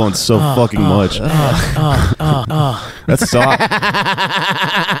hate that one so fucking much. Let's stop.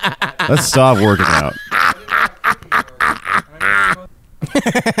 Let's stop working out.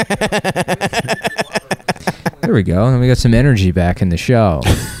 There we go. And we got some energy back in the show.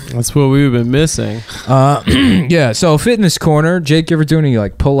 That's what we've been missing. Yeah, so Fitness Corner. Jake, you ever do any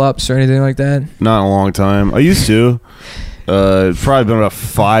pull-ups or anything like that? Not in a long time. I used to. It's probably been about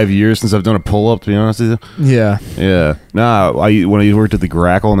 5 years since I've done a pull-up, to be honest with you. Yeah. Yeah. Nah, when I worked at the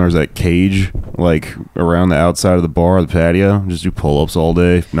Grackle and there was that cage, around the outside of the bar, the patio, just do pull-ups all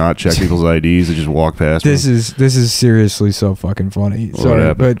day, not check people's IDs, and just walk past This me. is seriously so fucking funny. What Sorry,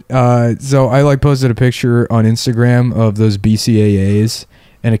 happened? but so I posted a picture on Instagram of those BCAAs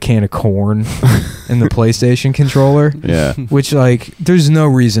and a can of corn and the PlayStation controller. Yeah. Which there's no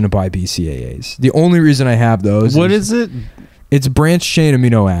reason to buy BCAAs. The only reason I have those What is it? It's branched chain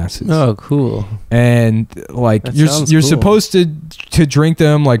amino acids. Oh, cool. And you're cool. supposed to drink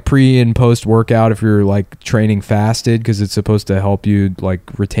them pre and post workout if you're training fasted, because it's supposed to help you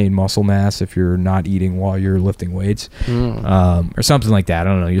retain muscle mass if you're not eating while you're lifting weights, or something like that. I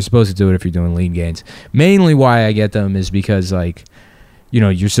don't know. You're supposed to do it if you're doing lean gains. Mainly why I get them is because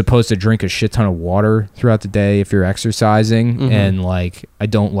you're supposed to drink a shit ton of water throughout the day if you're exercising, and like I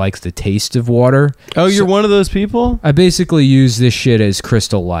don't like the taste of water. Oh, you're one of those people? I basically use this shit as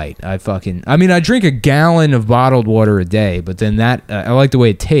Crystal Light. I drink a gallon of bottled water a day, but then that I like the way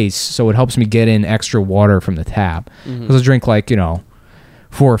it tastes, so it helps me get in extra water from the tap. Because I drink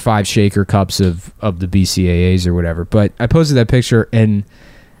 4 or 5 shaker cups of the BCAAs or whatever. But I posted that picture and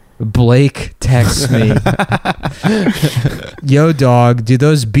Blake texts me, "Yo, dog, do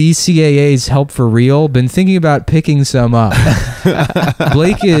those BCAAs help for real? Been thinking about picking some up."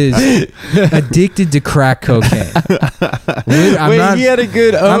 Blake is addicted to crack cocaine. He had a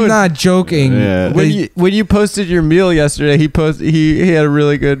good own. I'm not joking. Yeah. When you posted your meal yesterday, he had a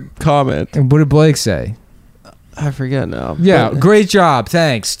really good comment. What did Blake say? I forget now. Yeah, But great job.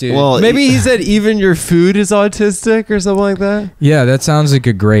 Thanks, dude. Well, maybe he said even your food is autistic or something like that. Yeah, that sounds like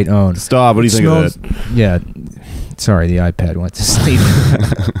a great own. Stop. What do you think of that? Yeah. Sorry, the iPad went to sleep.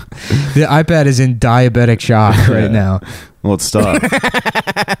 The iPad is in diabetic shock right now. Well, let's stop.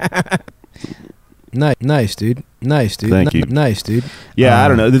 Nice, dude. Nice, dude. Thank you. Nice, dude. Yeah, I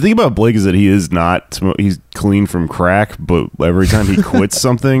don't know. The thing about Blake is that he is not he's clean from crack, but every time he quits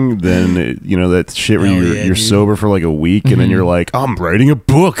something, then that shit where you're sober for like a week, and then you're like, I'm writing a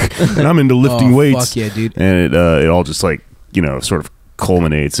book and I'm into lifting weights. Fuck yeah, dude. And it all just like sort of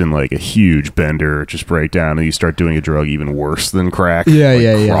culminates in like a huge bender, just breakdown, and you start doing a drug even worse than crack.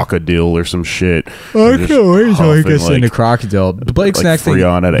 Crocodile or some shit. I can't wait until he gets into crocodile. Blake's like next thing.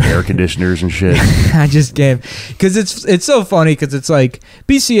 Freon out of air conditioners and shit. I just gave, because it's so funny, because it's like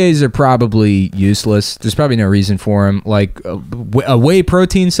BCAAs are probably useless. There's probably no reason for them. Like a whey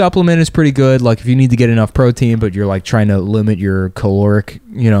protein supplement is pretty good. Like if you need to get enough protein, but you're like trying to limit your caloric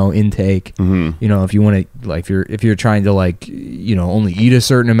intake. If you want to, like if you're trying to like only eat a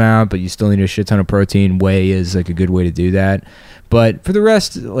certain amount, but you still need a shit ton of protein, whey is like a good way to do that. But for the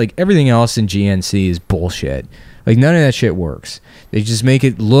rest, like everything else in GNC is bullshit. Like none of that shit works. They just make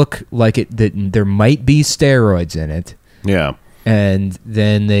it look like that there might be steroids in it. Yeah. And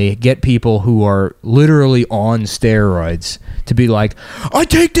then they get people who are literally on steroids to be like, I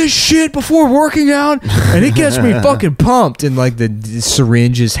take this shit before working out and it gets me fucking pumped, and like the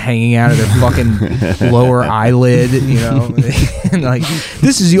syringe is hanging out of their fucking lower eyelid, and like,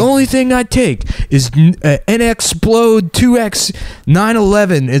 this is the only thing I take is NXplode 2X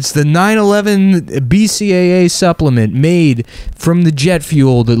 911. It's the 911 BCAA supplement made from the jet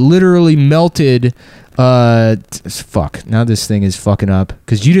fuel that literally melted. Fuck. Now this thing is fucking up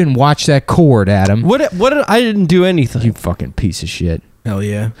because you didn't watch that cord, Adam. What? I didn't do anything. You fucking piece of shit. Hell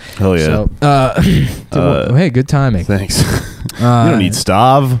yeah. So, hey, good timing. Thanks. You don't need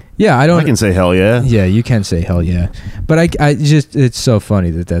Stav. Yeah, I can say hell yeah. Yeah, you can say hell yeah. But I just, it's so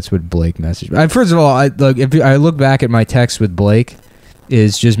funny that's what Blake messaged me. First of all, if I look back at my text with Blake,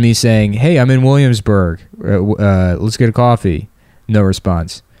 is just me saying, hey, I'm in Williamsburg. Let's get a coffee. No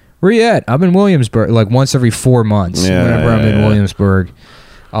response. Where you at? I'm in Williamsburg. Like once every 4 months, whenever I'm in Williamsburg,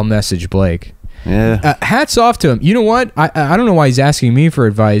 I'll message Blake. Yeah. Hats off to him. You know what? I don't know why he's asking me for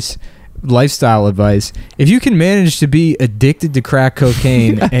advice, lifestyle advice. If you can manage to be addicted to crack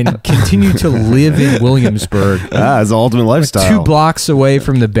cocaine and continue to live in Williamsburg, it's the ultimate lifestyle. 2 blocks away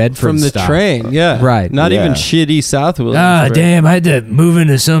from the Bedford from the stop. train, yeah, right. Not even shitty South Williamsburg. Damn! I had to move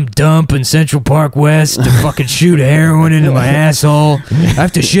into some dump in Central Park West to fucking shoot heroin into my asshole. I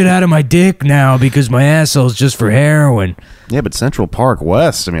have to shit out of my dick now because my asshole's just for heroin. Yeah, but Central Park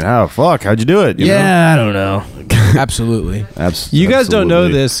West. I mean, how'd you do it? You know? I don't know. Absolutely. You guys don't know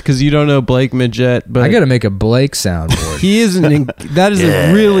this because you don't know Blake Midget, but I got to make a Blake soundboard. he is that is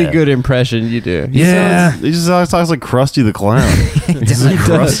a really good impression you do. He just talks like Krusty the Clown. He's like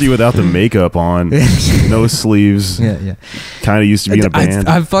Krusty without the makeup on, no sleeves. Yeah. Kind of used to be in a band.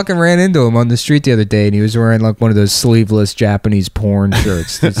 I fucking ran into him on the street the other day, and he was wearing like one of those sleeveless Japanese porn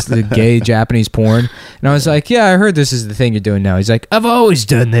shirts. It's the gay Japanese porn, and I was like, "Yeah, I heard this is the thing you're doing now." He's like, "I've always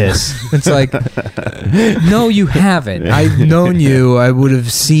done this." It's like, no, you haven't. I've known you. I would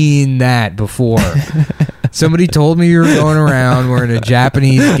have seen that before. Somebody told me you were going around wearing a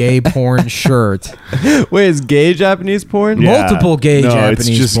Japanese gay porn shirt. Wait, is gay Japanese porn? Yeah. Multiple gay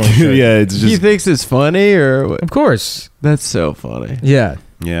Japanese porn shirts. Yeah, it's just. He thinks it's funny, or what? Of course. That's so funny. Yeah.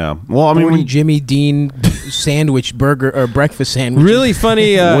 Yeah. Well, I mean, when Jimmy Dean sandwich burger or breakfast sandwich. Really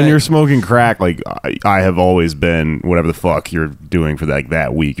funny. When you're smoking crack, like I have always been, whatever the fuck you're doing for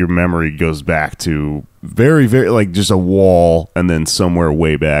that week, your memory goes back to very, very like just a wall, and then somewhere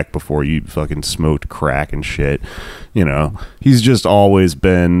way back before you fucking smoked crack and shit. He's just always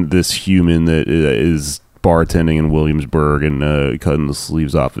been this human that is bartending in Williamsburg and cutting the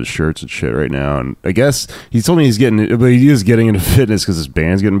sleeves off his shirts and shit right now. And I guess he told me but he is getting into fitness because his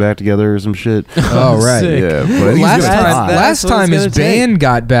band's getting back together or some shit. Oh, right. Sick. Yeah, but I think Last time his band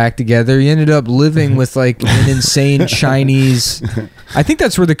got back together, he ended up living with like an insane Chinese. I think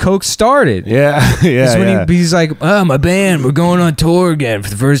that's where the coke started. Yeah, It's when he's like, oh, my band, we're going on tour again for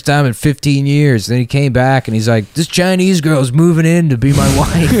the first time in 15 years. Then he came back and he's like, this Chinese girl's moving in to be my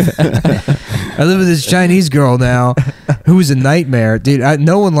wife. I live with this Chinese girl now who was a nightmare. Dude,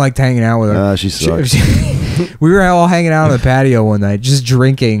 no one liked hanging out with her. She sucks. We were all hanging out on the patio one night, just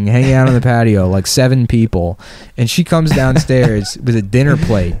drinking, hanging out on the patio, like 7 people. And she comes downstairs with a dinner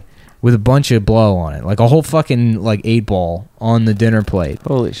plate with a bunch of blow on it, like a whole fucking like 8-ball on the dinner plate.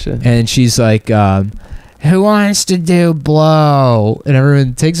 Holy shit. And she's like, who wants to do blow? And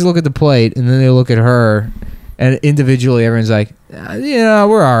everyone takes a look at the plate, and then they look at her, and individually everyone's like,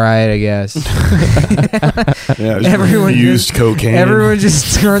 we're all right, I guess. Everyone used cocaine. Everyone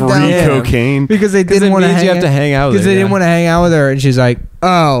just turned free down cocaine because they didn't want to hang. You have to hang out with because they didn't want to hang out with her, and she's like,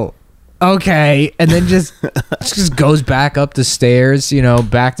 oh. Okay, and then just goes back up the stairs,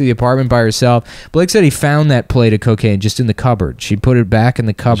 back to the apartment by herself. Blake said he found that plate of cocaine just in the cupboard. She put it back in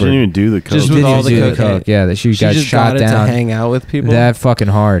the cupboard. She didn't even do the coke. Just with all the coke. Yeah, that she got just shot got down. to hang out with people. That fucking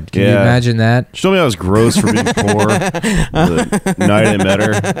hard. Can you imagine that? She told me I was gross for being poor. The night I met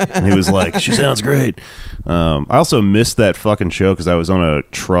her, and he was like, "She sounds great." I also missed that fucking show because I was on a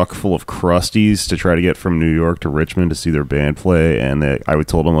truck full of crusties to try to get from New York to Richmond to see their band play, and I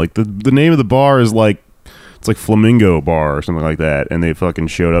told them like the name of the bar is like it's like Flamingo Bar or something like that, and they fucking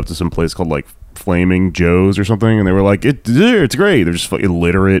showed up to some place called like Flaming Joe's or something, and they were like, it's great. They're just fucking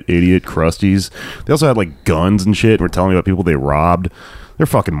illiterate idiot crusties. They also had like guns and shit and were telling me about people they robbed. They're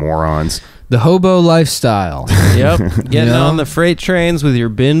fucking morons. The hobo lifestyle. Yep. Getting on the freight trains with your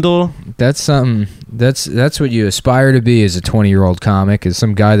bindle. That's something. That's what you aspire to be as a 20-year-old comic, is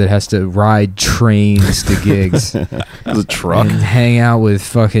some guy that has to ride trains to gigs. As a truck. And hang out with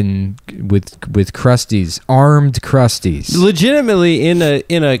fucking with crusties, armed crusties. Legitimately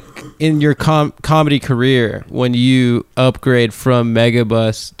in your comedy career, when you upgrade from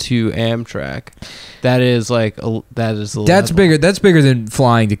Megabus to Amtrak, that is the That's bigger. That's bigger than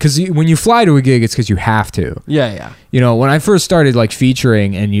flying, because when you fly to a gig, it's because you have to. Yeah. When I first started like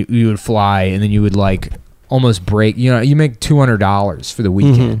featuring, and you would fly, and then you would like almost break. You make $200 for the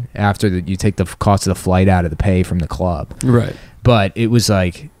weekend after you take the cost of the flight out of the pay from the club. Right. But it was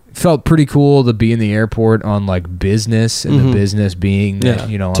like, felt pretty cool to be in the airport on like business, and the business being that,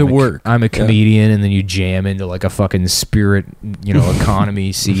 work. I'm a comedian, and then you jam into like a fucking Spirit,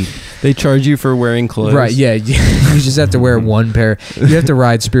 economy seat. They charge you for wearing clothes. Right, yeah. You just have to wear one pair. You have to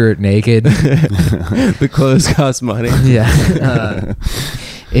ride Spirit naked. The clothes cost money. Yeah.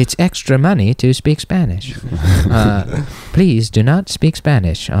 It's extra money to speak Spanish. Please do not speak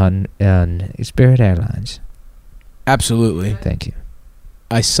Spanish on Spirit Airlines. Absolutely. Thank you.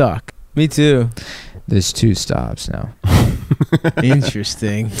 I suck. Me too. There's 2 stops now.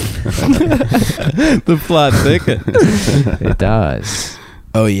 Interesting. The plot thickens. It does.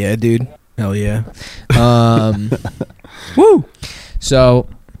 Oh yeah, dude. Hell yeah. Woo. So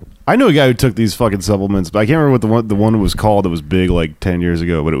I know a guy who took these fucking supplements, but I can't remember what the one was called that was big like 10 years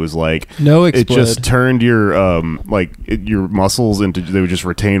ago, but it was like it just turned your your muscles into, they would just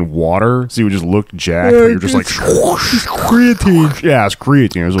retain water, so you would just look jacked, but you're just like creatine. Yeah, it's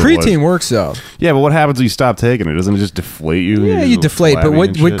creatine. Creatine works though. Yeah, but what happens when you stop taking it? Doesn't it just deflate you? Yeah, you deflate, but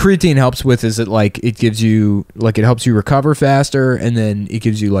what creatine helps with is it gives you it helps you recover faster, and then it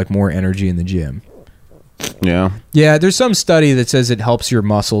gives you like more energy in the gym. Yeah, there's some study that says it helps your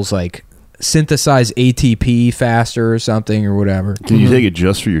muscles like synthesize ATP faster or something or whatever. Can you take it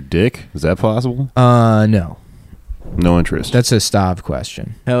just for your dick? Is that possible? No interest. That's a Stav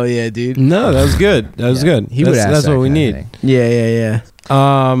question. Hell yeah, dude. No, that was good. That was good. He would ask that's that what we need. Yeah.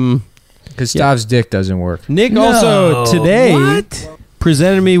 Because Stav's dick doesn't work. Nick also today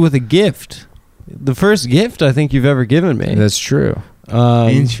presented me with a gift. The first gift I think you've ever given me. That's true.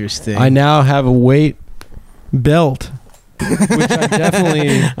 Interesting. I now have a weight belt, which I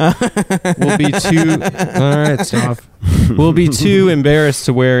definitely will be too. All right, stop. Will be too embarrassed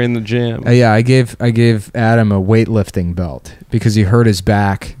to wear in the gym. Yeah, I gave Adam a weightlifting belt because he hurt his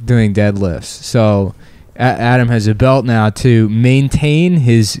back doing deadlifts. So Adam has a belt now to maintain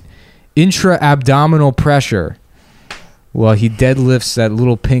his intra-abdominal pressure while he deadlifts that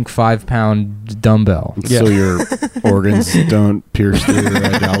little pink 5-pound dumbbell. Yeah. So your organs don't pierce through your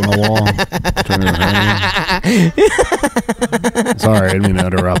abdominal wall. Sorry, I didn't mean to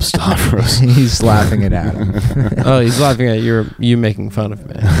interrupt Stavros. He's laughing at Adam. Oh, he's laughing at you making fun of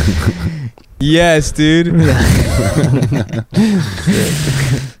me. Yes, dude.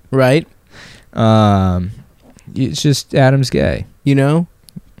 Right? It's just Adam's gay. You know?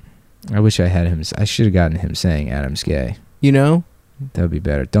 I wish I had him. I should have gotten him saying Adam's gay. You know? That would be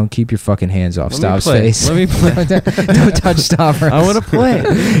better. Don't keep your fucking hands off Let me Stav's play. face. Let me play. Don't touch Stav. I want to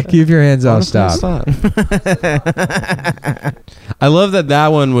play. Keep your hands off Stav. Stop. I love that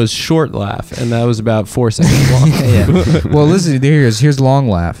one was short laugh, and that was about 4 seconds long. Yeah. Well, listen. Here's long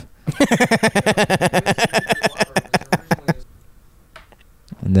laugh.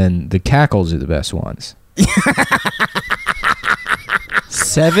 And then the cackles are the best ones.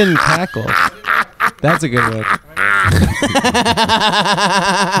 7 cackles. That's a good one.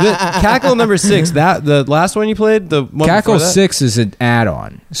 The cackle number 6. The last one you played. The one Cackle before that? 6 is an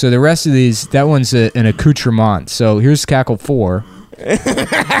add-on. So the rest of these, that one's an accoutrement. So here's Cackle 4.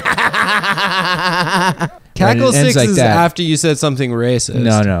 Cackle Right, it ends 6 like is that. after you said something racist.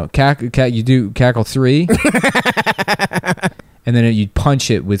 No. You do Cackle 3. And then you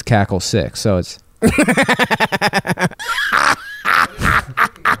punch it with Cackle 6. So it's...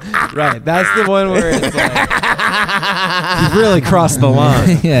 Right, that's the one where it's like you've really crossed the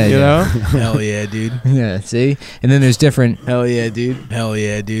line. Yeah, you yeah. know. Hell yeah, dude. Yeah, see? And then there's different... Hell yeah, dude. Hell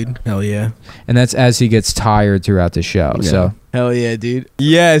yeah, dude. Hell yeah. And that's as he gets tired throughout the show. Yeah. So... Hell yeah, dude.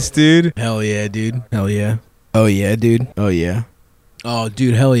 Yes, dude. Hell yeah, dude. Hell yeah. Oh yeah, dude. Oh yeah. Oh,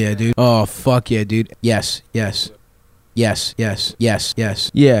 dude. Hell yeah, dude. Oh, fuck yeah, dude. Yes. Yes. Yes. Yes. Yes.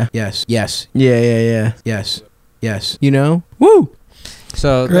 Yes. Yeah. Yes. Yes. Yeah. Yeah. Yeah. Yes. Yes. You know? Woo!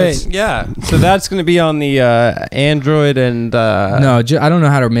 So Great. Yeah. So that's going to be on the Android and No, I don't know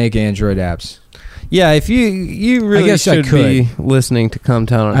how to make Android apps. yeah. If you really guess I should could. be listening to Come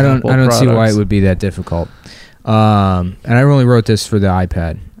Town on I don't Apple see why products. it would be that difficult. And I only wrote this for the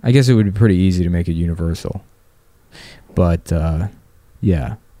iPad. I guess it would be pretty easy to make it universal. But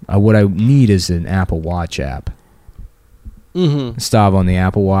yeah, what I need is an Apple Watch app. Mm-hmm. Stav on the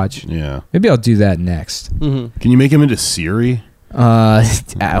Apple Watch. Yeah. Maybe I'll do that next. Mm-hmm. Can you make him into Siri?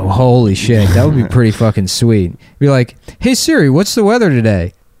 Holy shit, that would be pretty fucking sweet. Be like, hey Siri, what's the weather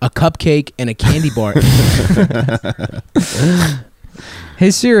today? A cupcake and a candy bar.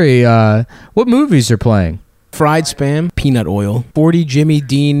 Hey Siri, what movies are playing? Fried spam, peanut oil, 40 Jimmy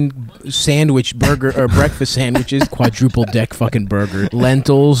Dean sandwich burger or breakfast sandwiches, quadruple deck fucking burger,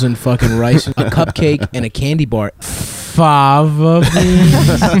 lentils and fucking rice, a cupcake and a candy bar. Fava beans.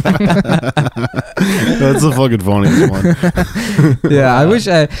 That's the fucking funniest one. Yeah, I wish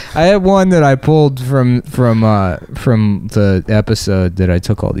I had one that I pulled from the episode that I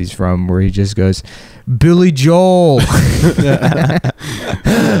took all these from, where he just goes, Billy Joel.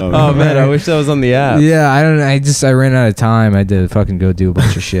 Oh man, I wish that was on the app. Yeah, I don't know. I ran out of time. I had to fucking go do a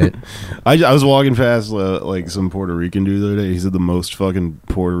bunch of shit. I was walking past like some Puerto Rican dude the other day. He said the most fucking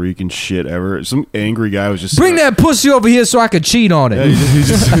Puerto Rican shit ever. Some angry guy was just Bring that pussy over here so I could cheat on it. Yeah, he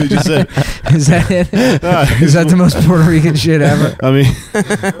just said. Is that it? Is that the most Puerto Rican shit ever? I mean,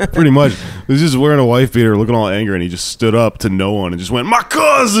 pretty much. He was just wearing a wife beater, looking all angry, and he just stood up to no one and just went, "My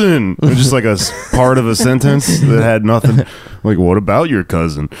cousin!" It was just like a part of a sentence that had nothing. Like, what about your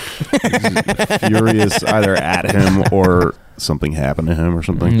cousin? Furious either at him or something happened to him or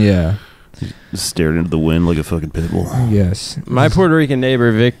something. Yeah. Just stared into the wind like a fucking pit bull. Yes. My Puerto Rican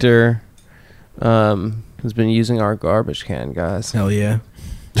neighbor Victor has been using our garbage can, guys, Hell yeah.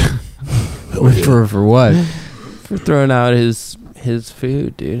 For what? for throwing out his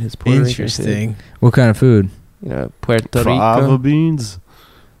food, dude. His Puerto Rican Interesting. What kind of food? food. You know, Puerto Fava Rico. beans.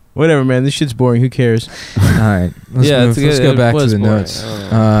 Whatever, man. This shit's boring. Who cares? All right. Let's Yeah, it's let's good. go It back to was the boring. notes. I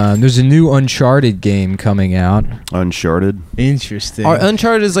don't know. There's a new Uncharted game coming out. Uncharted. Interesting. Our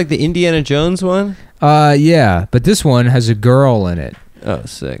Uncharted is like the Indiana Jones one. Yeah, but this one has a girl in it. Oh,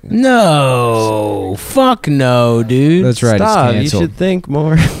 sick. No. Fuck no, dude. That's right. Stop. It's You canceled. should think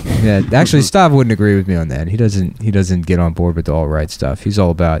more. Yeah, actually, Stav wouldn't agree with me on that. He doesn't get on board with the all right stuff. He's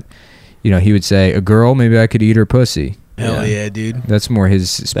all about, he would say, a girl, maybe I could eat her pussy. Hell yeah, dude. That's more his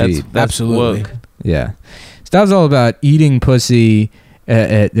speed. That's Absolutely. woke. Yeah. Stav's all about eating pussy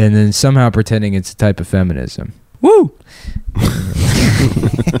and then somehow pretending it's a type of feminism. Woo.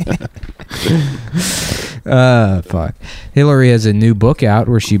 Fuck. Hillary has a new book out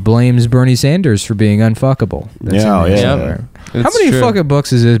where she blames Bernie Sanders for being unfuckable. That's Yeah, amazing. yeah. How It's many true. fucking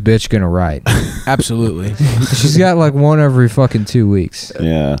books is this bitch gonna write? Absolutely. She's got like one every fucking 2 weeks.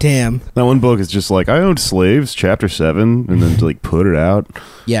 Yeah. Damn. That one book is just like, I owned slaves, chapter 7, and then to like put it out.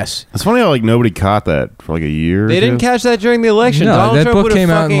 Yes. It's funny how like nobody caught that for like a year. They or didn't two. catch that during the election. No, Donald that Trump book would've came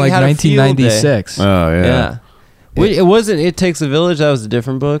out in fucking like had a field day. 1996. Oh yeah. Yeah. Wait, it wasn't It Takes a Village. That was a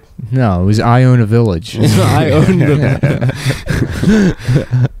different book. No, it was I Own a Village. I owned the.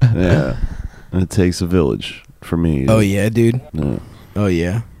 Yeah. It takes a village for me. Oh yeah, dude. No. Oh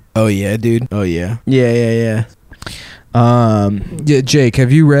yeah. Oh yeah, dude. Oh yeah. Yeah. Yeah, Jake,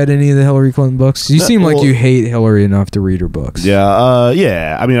 have you read any of the Hillary Clinton books? You seem like you hate Hillary enough to read her books.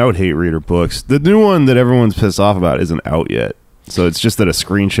 Yeah. I mean, I would hate read her books. The new one that everyone's pissed off about isn't out yet. So it's just that a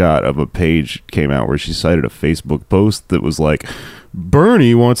screenshot of a page came out where she cited a Facebook post that was like,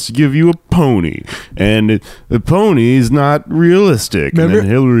 Bernie wants to give you a pony, and the pony is not realistic. Remember? And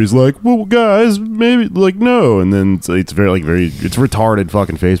then Hillary's like, well, guys, maybe, like, no. And then it's very it's retarded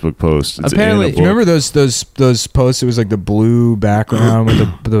fucking Facebook post. It's Apparently, in a book. Remember those posts? It was like the blue background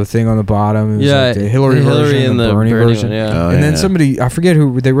with the thing on the bottom. It was like the Hillary version and the Bernie version. one, yeah. Oh, And then yeah. somebody, I forget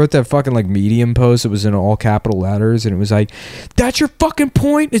who, they wrote that fucking like Medium post. It was in all capital letters, and it was like, "That's your fucking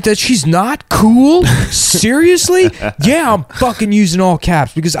point? Is that she's not cool? Seriously? Yeah, I'm fucking using all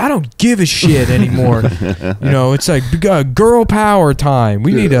caps because I don't give a shit anymore. It's like girl power time.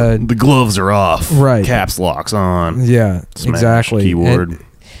 We need the gloves are off. Right. Caps locks on. Yeah, Smash exactly. Keyboard.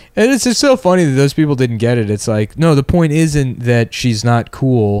 And it's just so funny that those people didn't get it. It's like, no, the point isn't that she's not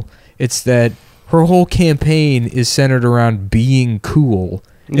cool. It's that her whole campaign is centered around being cool,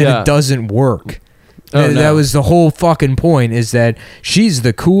 and it doesn't work. Oh, no. That was the whole fucking point, is that she's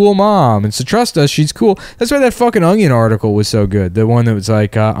the cool mom, and so trust us, she's cool. That's why that fucking Onion article was so good. The one that was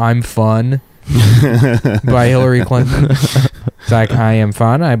like, I'm fun by Hillary Clinton. It's like, I am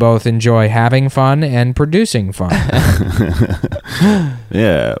fun. I both enjoy having fun and producing fun.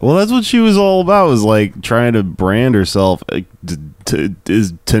 Yeah, well, that's what she was all about. Was like trying to brand herself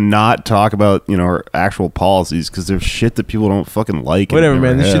to not talk about her actual policies because there's shit that people don't fucking like. and Whatever, never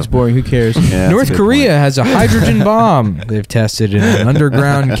man. This have. shit's boring. Who cares? Yeah, that's a North good Korea point. has a hydrogen bomb they've tested in an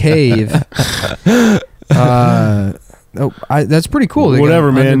underground cave. That's pretty cool. They got Whatever,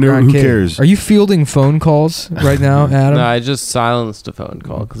 an man. underground Who cave. cares? Are you fielding phone calls right now, Adam? No, I just silenced a phone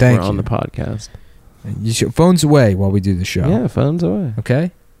call because Thank we're on you. the podcast. Phones away while we do the show. Yeah, phone's away.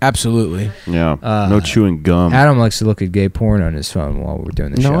 Okay. Absolutely. Yeah, no chewing gum. Adam likes to look at gay porn on his phone while we're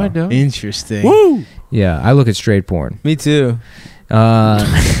doing the show. No, I don't. Interesting. Woo! Yeah, I look at straight porn. Me too.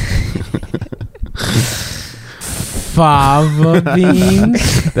 Fava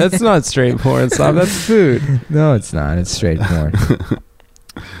beans. That's not straight porn stuff. That's food. No, it's not. It's straight porn.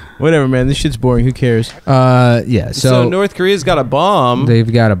 Whatever, man. This shit's boring. Who cares? Yeah. So So, North Korea's got a bomb,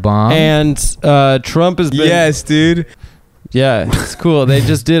 they've got a bomb. and Trump has been. Yes, dude. Yeah, it's cool. They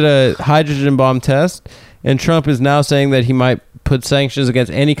just did a hydrogen bomb test, and Trump is now saying that he might put sanctions against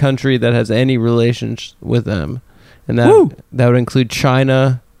any country that has any relations with them, and that would include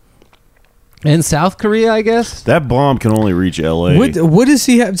China and South Korea, I guess. That bomb can only reach L.A. What does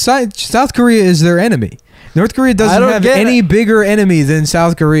he have? South Korea is their enemy. North Korea I doesn't don't have get any it. bigger enemy than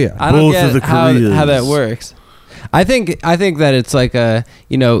South Korea. I don't Both get of the how that Koreas. works. I think that it's like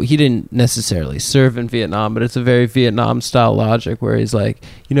he didn't necessarily serve in Vietnam, but it's a very Vietnam style logic where he's like,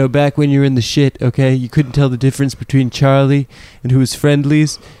 back when you were in the shit, okay, you couldn't tell the difference between Charlie and who was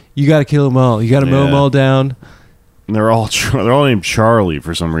friendlies. You got to kill them all. You got to mow them Yeah. all down. And they're all named Charlie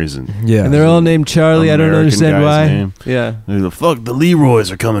for some reason. Yeah. And they're all named Charlie. I don't American understand guy's why. name. Yeah. They're the fuck, the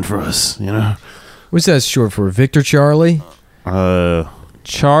Leroys are coming for us. What's that short for? Victor Charlie?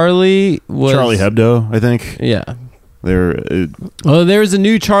 Charlie was Charlie Hebdo, I think. Yeah. They're There's a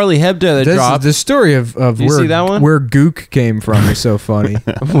new Charlie Hebdo that dropped. The story of You where, see that one? where Gook came from is so funny.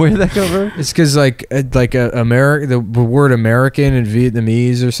 Where'd that come from? It's because the word American in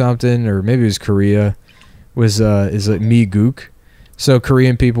Vietnamese or something, or maybe it was Korea, is like me Gook. So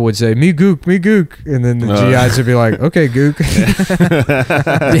Korean people would say me Gook, and then the GIs would be like, okay, Gook.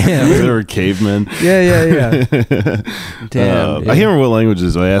 Damn. they were cavemen. Yeah. Damn. I can't remember what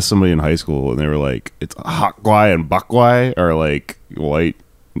languages. I asked somebody in high school, and they were like, "It's Hakguai and Bakguai are like white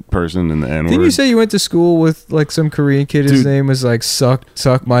person and the N word." Didn't you say you went to school with like some Korean kid? His Dude. name was like suck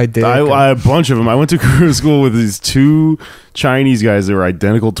my dick. I a bunch of them. I went to Korean school with these two Chinese guys. They were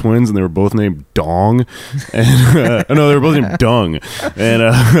identical twins, and they were both named Dong. And no, they were both named Dung.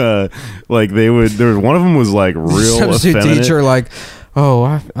 And like they would. There was one of them was like real Substitute effeminate. teacher like, oh,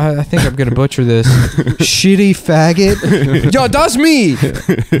 I think I'm gonna butcher this. Shitty faggot. Yo, that's me.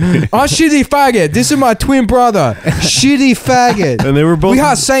 I'm shitty faggot. This is my twin brother. Shitty faggot. And they were both. We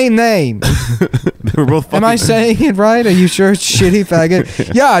have same name. They were both. Am I saying it right? Are you sure it's shitty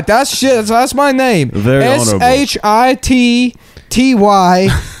faggot? Yeah, that's shit. That's my name. Very honorable. SHITTY.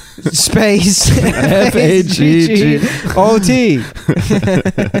 space FAGGOT.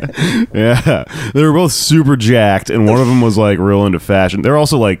 Yeah, they were both super jacked, and one of them was like real into fashion. They're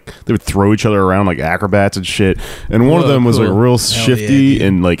also like they would throw each other around like acrobats and shit. And one of them was like real shifty yeah,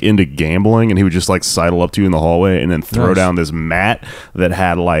 and like into gambling, and he would just like sidle up to you in the hallway and then throw Nice. down this mat that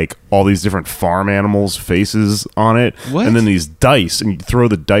had like all these different farm animals' faces on it, What? and then these dice, and you throw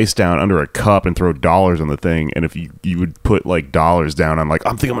the dice down under a cup and throw dollars on the thing, and if you would put like dollars down on like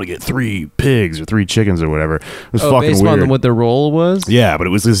I'm gonna get 3 pigs or 3 chickens or whatever. It was fucking based weird. on what the role was. Yeah, but it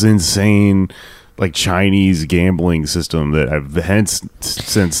was this insane, like Chinese gambling system that I've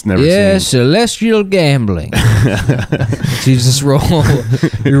since never Yeah, seen. celestial gambling. So you just roll.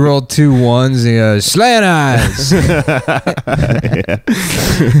 You roll 2 1s. And you go, slant eyes.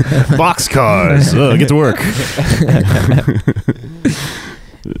 Boxcars. Get to work.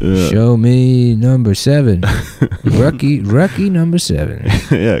 Show me number 7. Rookie number 7.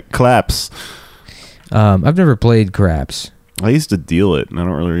 Yeah, claps. I've never played craps. I used to deal it, and I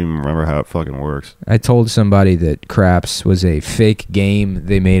don't really even remember how it fucking works. I told somebody that craps was a fake game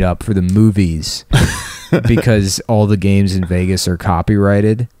they made up for the movies because all the games in Vegas are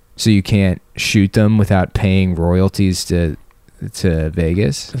copyrighted, so you can't shoot them without paying royalties to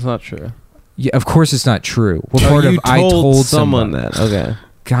Vegas. It's not true. Yeah, of course it's not true. What part you of I told someone someone that? Okay.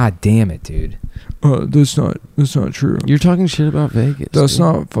 God damn it, dude. that's not true. You're talking shit about Vegas. That's dude.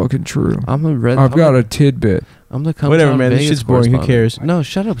 not fucking true. I'm a red. I've got a tidbit. I'm the Whatever, Compton man. This Vegas shit's boring. Who correspondent. cares? No,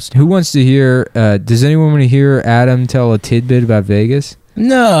 shut up. Who wants to hear? Does anyone want to hear Adam tell a tidbit about Vegas?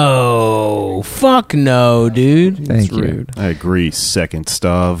 No, fuck no, dude. Thank It's you. rude. I agree. Second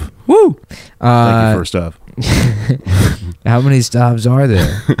Stav. Woo! Thank you, first Stav. How many Stavs are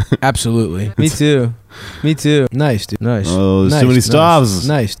there? Absolutely. Me too. Me too. Nice, dude. Nice. Oh, there's nice, too many nice, Stavs.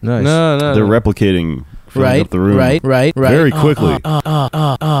 Nice, nice. No. They're replicating, filling Right, up the room right. very quickly. It's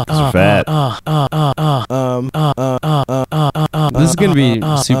fat. This is gonna be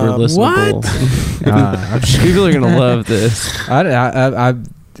super listenable. People are gonna love this. I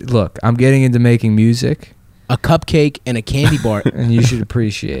look. I'm getting into making music, A cupcake and a candy bar. and you should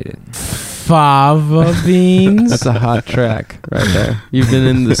appreciate it. Fava beans. That's a hot track right there. You've been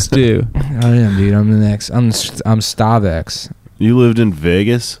in the stew. I am, dude. I'm the next. I'm Stavex. You lived in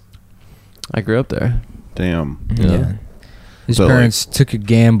Vegas? I grew up there. Damn. Yeah. His But, parents took a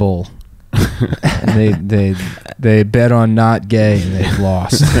gamble. And they bet on not gay and they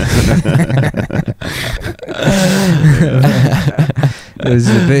lost.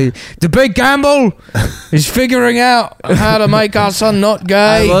 The big gamble is figuring out how to make our son not gay.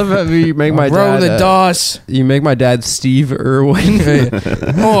 I love how you make my Roll dad. the dice. You make my dad Steve Irwin.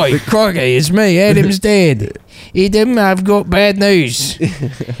 Oi, crikey, it's me, Adam's dad. Adam, I've got bad news.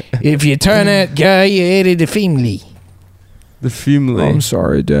 If you turn out gay, you're out of the family. The family. I'm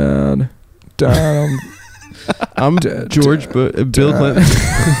sorry, Dad. Dad, I'm George Bill Clinton.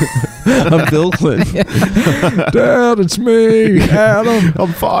 I'm Bill Clinton. Dad, it's me, Adam.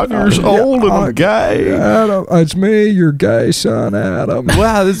 I'm 5 years old and I'm gay. Adam, it's me, your gay son, Adam.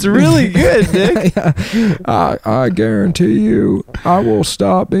 Wow, that's really good, Nick. I guarantee you, I will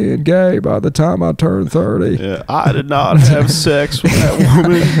stop being gay by the time I turn 30. Yeah, I did not have sex with that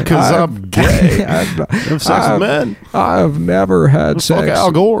woman because I'm gay. I have sex with men. I have never had Fuck sex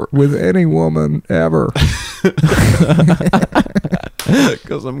Al Gore. with any woman ever.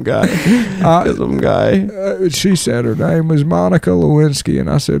 Because I'm guy. Because I'm guy. She said her name was Monica Lewinsky, and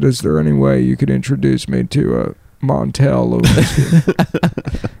I said, "Is there any way you could introduce me to a Montel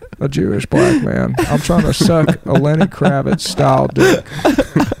Lewinsky, a Jewish black man? I'm trying to suck a Lenny Kravitz style dick.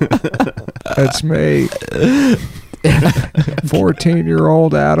 That's me."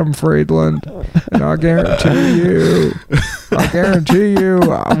 14-year-old Adam Friedland, and I guarantee you,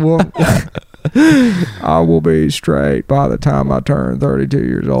 I will be straight by the time I turn 32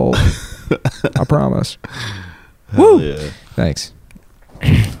 years old. I promise. Woo! Yeah. Thanks.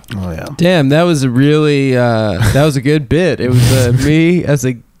 Oh yeah. Damn, that was a really that was a good bit. It was me as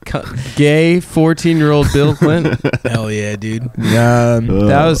a gay 14-year-old Bill Clinton. Hell yeah, dude. That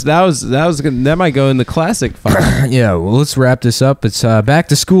might go in the classic file. Yeah, well, let's wrap this up. It's back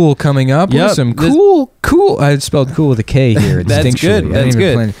to school coming up. Yep. With some This- cool. I spelled cool with a K here. That's distinctually. good. I didn't That's even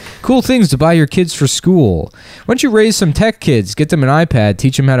good. plan- Cool things to buy your kids for school. Why don't you raise some tech kids? Get them an iPad.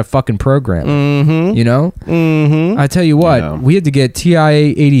 Teach them how to fucking program. Mm-hmm. You know? Mm-hmm. I tell you what, Yeah. we had to get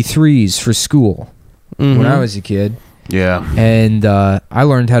TI 83s for school when I was a kid. Yeah. And I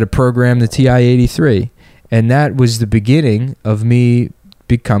learned how to program the TI 83. And that was the beginning of me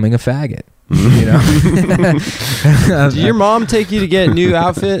becoming a faggot. You know? Did your mom take you to get a new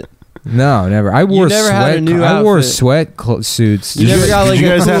outfit? No, never. I wore never had a sweat. new I wore outfit. sweat suits. You never got, did like, you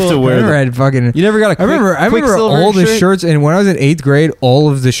a guys have cool- to I wear never the, had fucking. You never got a I remember all the shirts, and when I was in 8th grade, all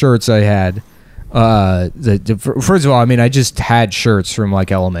of the shirts I had. First of all, I mean, I just had shirts from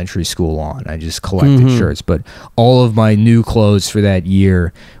like elementary school on. I just collected shirts, but all of my new clothes for that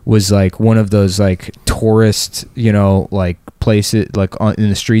year was like one of those like tourist, like places like in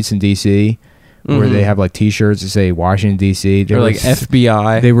the streets in DC where they have like T-shirts that say Washington DC. They or were like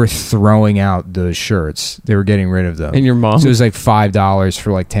FBI. They were throwing out those shirts. They were getting rid of them. And your mom. So it was like $5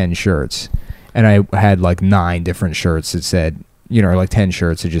 for like 10 shirts, and I had like 9 different shirts that said. Or like 10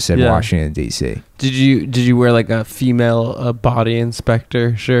 shirts that just said Washington D.C. Did you wear like a female body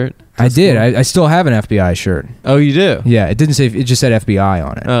inspector shirt? I did. I still have an FBI shirt. Oh, you do? Yeah, it didn't say. It just said FBI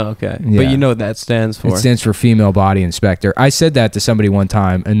on it. Oh, okay. Yeah. But you know what that stands for? It stands for female body inspector. I said that to somebody one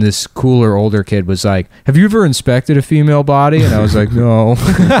time, and this cooler older kid was like, "Have you ever inspected a female body?" And I was like, "No."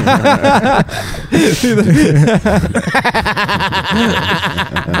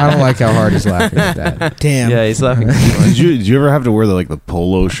 I don't like how hard he's laughing at that. Damn. Yeah, he's laughing. did you ever have to wear the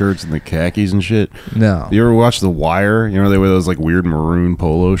polo shirts and the khakis and shit? No. You ever watch The Wire? They wear those like weird maroon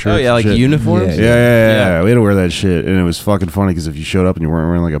polo shirts. Oh yeah, like and shit? uniforms. Yeah. We had to wear that shit, and it was fucking funny because if you showed up and you weren't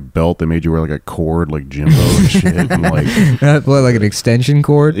wearing like a belt, they made you wear like a cord, like Jimbo and shit, and like What, like an extension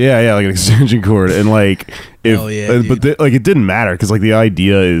cord? yeah, like an extension cord, and like if Hell yeah, but like it didn't matter because like the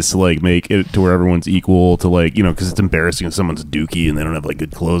idea is to like make it to where everyone's equal to like because it's embarrassing if someone's dookie and they don't have like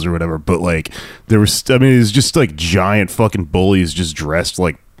good clothes or whatever. But like there was, it was just like giant fucking bullies just dressed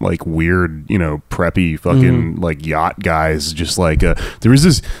like weird, preppy fucking like yacht guys. Just like there was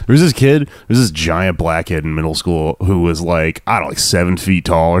this giant black kid in middle school who was like, I don't know, like 7 feet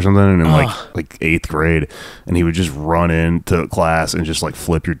tall or something, and in like 8th grade, and he would just run into class and just like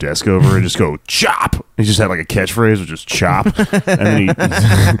flip your desk over and just go chop. He just had like a catchphrase, which was chop, and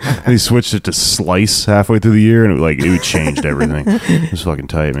then he switched it to slice halfway through the year, and it changed everything. It was fucking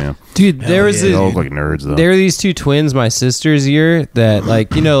tight, man. Dude, there was They all look like nerds though. there were these 2 twins my sister's year that like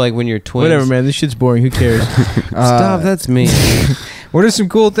like when you're twins. Whatever, man. This shit's boring. Who cares? Stop. That's me. What are some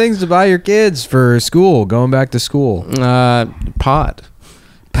cool things to buy your kids for school, going back to school? Pot.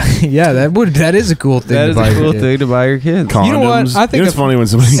 Yeah, that is a cool thing. That to is buy a your cool kid. thing to buy your kids. Condoms. You know what? I think it's funny when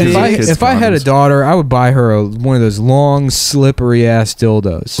somebody gives their kids if I had a condoms. daughter, I would buy her one of those long, slippery ass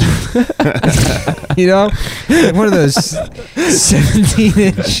dildos. One of those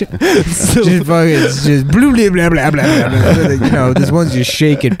 17-inch. just blah blah blah blah blah. This one's just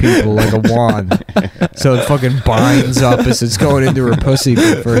shaking people like a wand, so it fucking binds up as it's going into her pussy for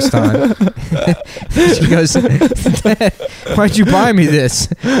the first time. She goes, "Dad, why'd you buy me this?"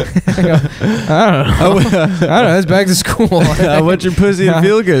 I go, I don't know. It's back to school. I want your pussy to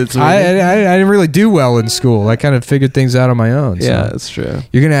feel good. I didn't really do well in school. I kind of figured things out on my own. So. Yeah, that's true.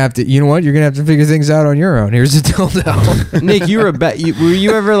 You're gonna have to. You know what? You're gonna have to figure things out on your own. Here's a dildo. Nick, were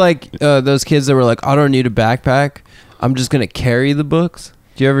you ever like those kids that were like, I don't need a backpack, I'm just gonna carry the books?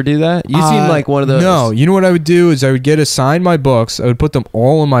 Do you ever do that? You seem like one of those. No, you know what I would do is I would assign my books. I would put them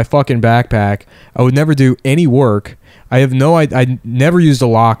all in my fucking backpack. I would never do any work. I never used a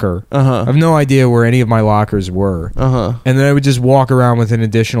locker. I have no idea where any of my lockers were. And then I would just walk around with an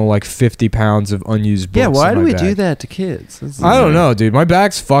additional like 50 pounds of unused books. Yeah, why in do my we bag. do that to kids? I don't know, dude. My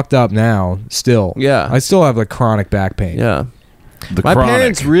back's fucked up now. Still. Yeah. I still have like chronic back pain. Yeah. The My chronic.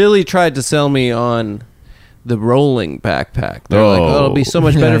 parents really tried to sell me on the rolling backpack. They're like, Oh. it'll be so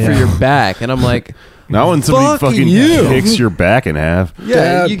much better for your back. And I'm like, Not when somebody Fucking fucking you. kicks your back in half. yeah,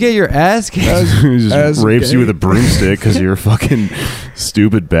 Dad. you get your ass kicked. He just as rapes gay. you with a broomstick because of your fucking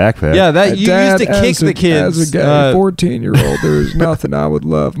stupid backpack. Yeah, that you Dad, used to kick the kids. As a gay 14-year-old, there's nothing I would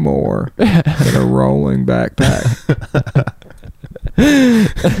love more than a rolling backpack.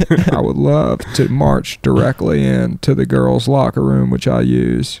 I would love to march directly into the girls' locker room, which I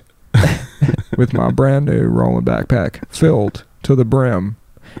use, with my brand new rolling backpack filled to the brim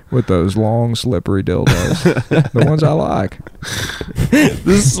with those long, slippery dildos. The ones I like.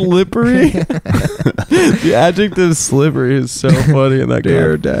 The slippery. The adjective slippery is so funny in that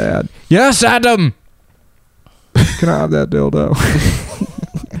Dear Dad. Yes, Adam! Can I have that dildo?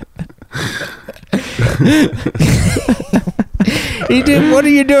 He did. What are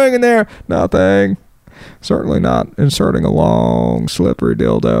you doing in there? Nothing. Certainly not inserting a long, slippery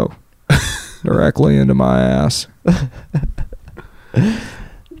dildo directly into my ass.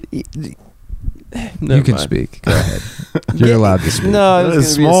 You can speak. Go ahead. You're allowed to speak. No, it was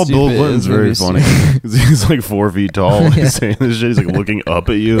His gonna be small stupid- Bill it Clinton's was gonna very be funny. stupid. 'Cause he's like 4 feet tall when he's saying this shit. He's like looking up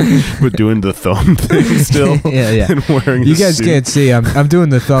at you, but doing the thumb thing still. Yeah. And wearing You the guys suit. can't see. I'm doing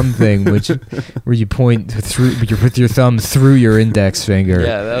the thumb thing, where you point through with your thumb through your index finger,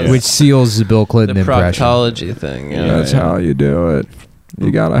 Yeah, that was which seals the Bill Clinton the impression. proctology thing. Yeah, That's how you do it.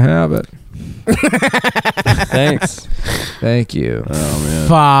 You gotta have it. Thanks. Thank you. Oh man.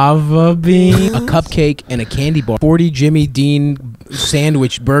 Fava bean, a cupcake, and a candy bar. 40 Jimmy Dean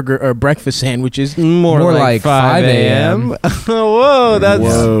sandwich burger or breakfast sandwiches. More like 5 a.m. Whoa, that's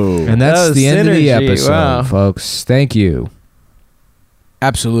Whoa. And that's That was the end of the synergy. episode, Wow. folks. Thank you.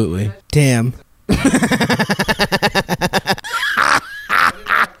 Absolutely. Damn.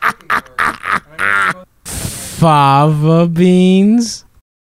 Fava beans.